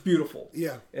 It looks beautiful.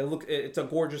 Yeah. It's a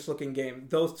gorgeous looking game.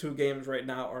 Those two games right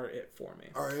now are it for me.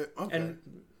 All right. Okay. And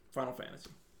Final Fantasy.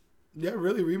 Yeah,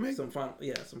 really? Remake? Some Final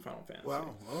Fantasy.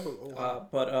 Wow. Oh wow.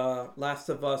 But Last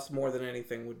of Us more than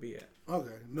anything would be it.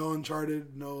 Okay. No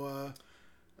Uncharted, no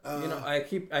I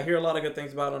hear a lot of good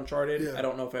things about Uncharted. Yeah. I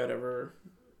don't know if I'd ever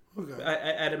Okay.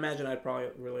 I'd imagine I'd probably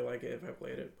really like it if I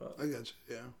played it, but I got you,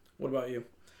 yeah. What about you?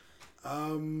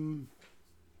 I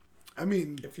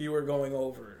mean, if you were going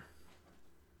over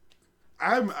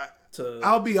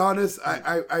I'll be honest,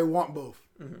 I want both.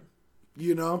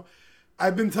 Mm-hmm.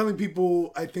 I've been telling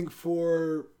people, I think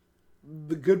for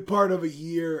the good part of a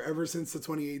year, ever since the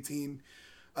 2018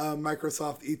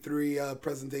 Microsoft E3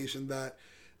 presentation, that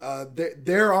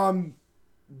they're on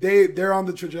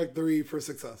the trajectory for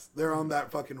success. They're on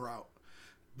that fucking route.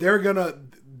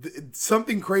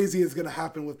 Something crazy is gonna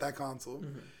happen with that console.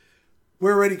 Mm-hmm.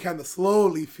 We're already kind of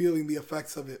slowly feeling the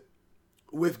effects of it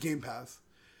with Game Pass.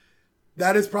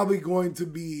 That is probably going to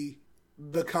be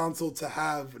the console to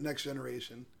have next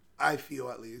generation. I feel,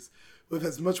 at least, with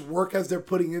as much work as they're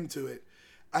putting into it.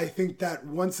 I think that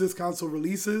once this console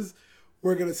releases,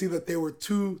 we're going to see that they were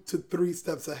 2 to 3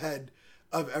 steps ahead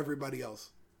of everybody else.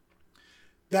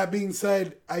 That being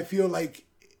said, I feel like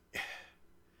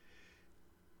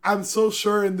I'm so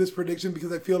sure in this prediction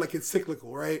because I feel like it's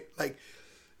cyclical, right? Like,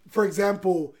 for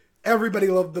example, everybody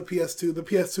loved the PS2. The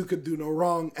PS2 could do no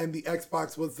wrong, and the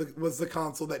Xbox was the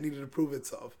console that needed to prove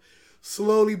itself.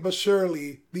 Slowly but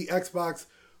surely, the Xbox,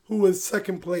 who was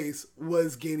second place,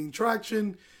 was gaining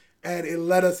traction, and it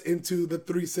led us into the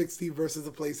 360 versus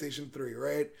the PlayStation 3,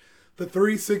 right? The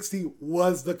 360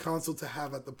 was the console to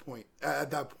have at that point.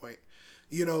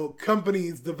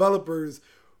 Companies, developers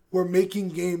were making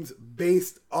games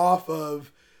based off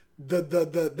of the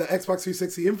Xbox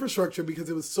 360 infrastructure because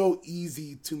it was so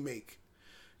easy to make.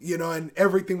 And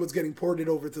everything was getting ported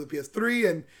over to the PS3,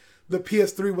 and the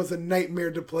PS3 was a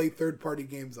nightmare to play third-party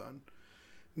games on.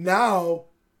 Now,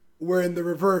 we're in the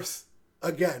reverse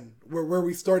again. We're where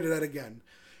we started at again.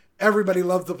 Everybody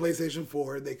loves the PlayStation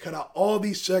 4. They cut out all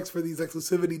these checks for these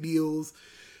exclusivity deals.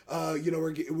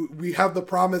 We have the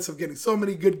promise of getting so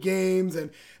many good games,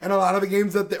 and a lot of the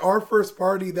games that are first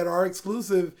party, that are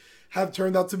exclusive, have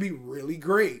turned out to be really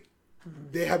great.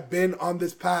 Mm-hmm. They have been on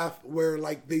this path where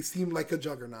they seem like a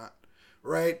juggernaut,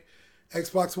 right?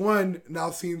 Xbox One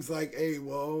now seems like, hey,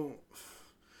 well,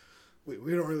 we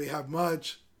don't really have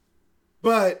much.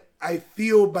 But I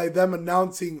feel by them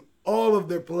announcing all of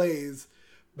their plays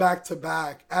back to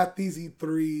back at these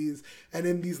E3s and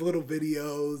in these little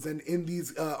videos and in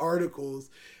these articles,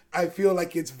 I feel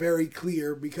like it's very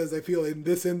clear, because I feel in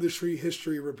this industry,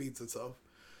 history repeats itself.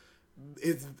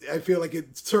 I feel like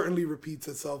it certainly repeats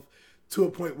itself to a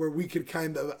point where we could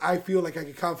I feel like I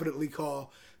could confidently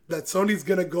call that Sony's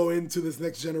going to go into this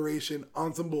next generation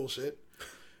on some bullshit.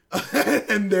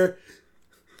 And they're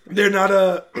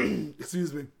not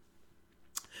excuse me.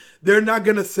 They're not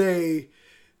going to say,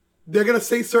 they're going to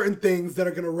say certain things that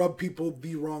are going to rub people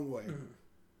the wrong way. Mm-hmm.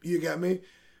 You get me?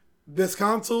 This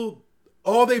console,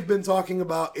 all they've been talking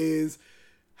about is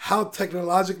how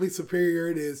technologically superior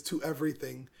it is to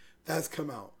everything that's come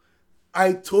out.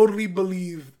 I totally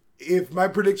believe, if my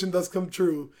prediction does come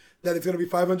true, that it's going to be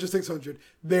 500, 600,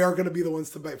 they are going to be the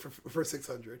ones to bite for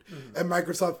 600. Mm-hmm. And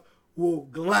Microsoft will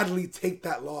gladly take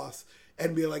that loss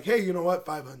and be like, hey, you know what?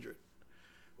 500.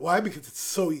 Why? Because it's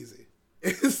so easy.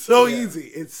 It's so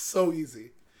easy. It's so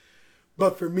easy.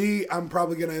 But for me, I'm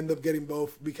probably going to end up getting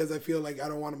both because I feel like I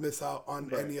don't want to miss out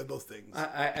on any of those things.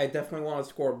 I definitely want to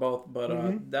score both, but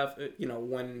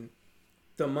when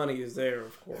the money is there,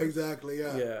 of course. Exactly,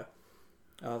 yeah.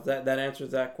 Yeah. That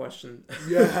answers that question.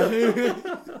 Yeah.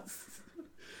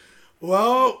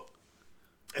 Well,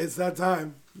 it's that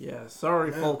time. Yeah,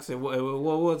 sorry, folks. It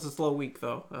was a slow week,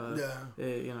 though.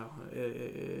 It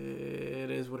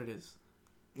is what it is.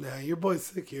 Yeah, your boy's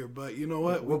sick here, but you know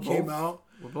what? We came out.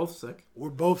 We're both sick. We're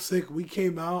both sick. We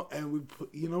came out and we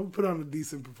put on a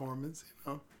decent performance.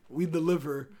 We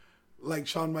deliver like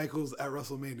Shawn Michaels at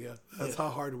WrestleMania. That's how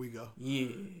hard we go.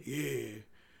 Yeah.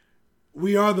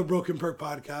 We are the Broken Perk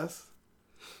Podcast.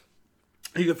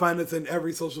 You can find us in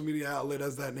every social media outlet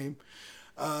as that name.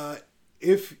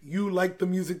 If you like the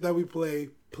music that we play,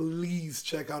 please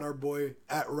check out our boy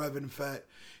at Revin Fett.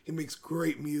 He makes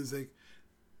great music.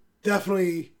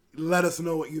 Definitely let us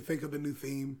know what you think of the new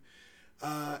theme.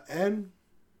 And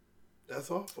that's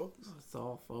all, folks. That's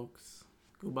all, folks.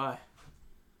 Goodbye.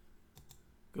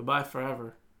 Goodbye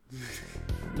forever.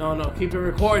 No, keep it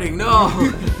recording. No.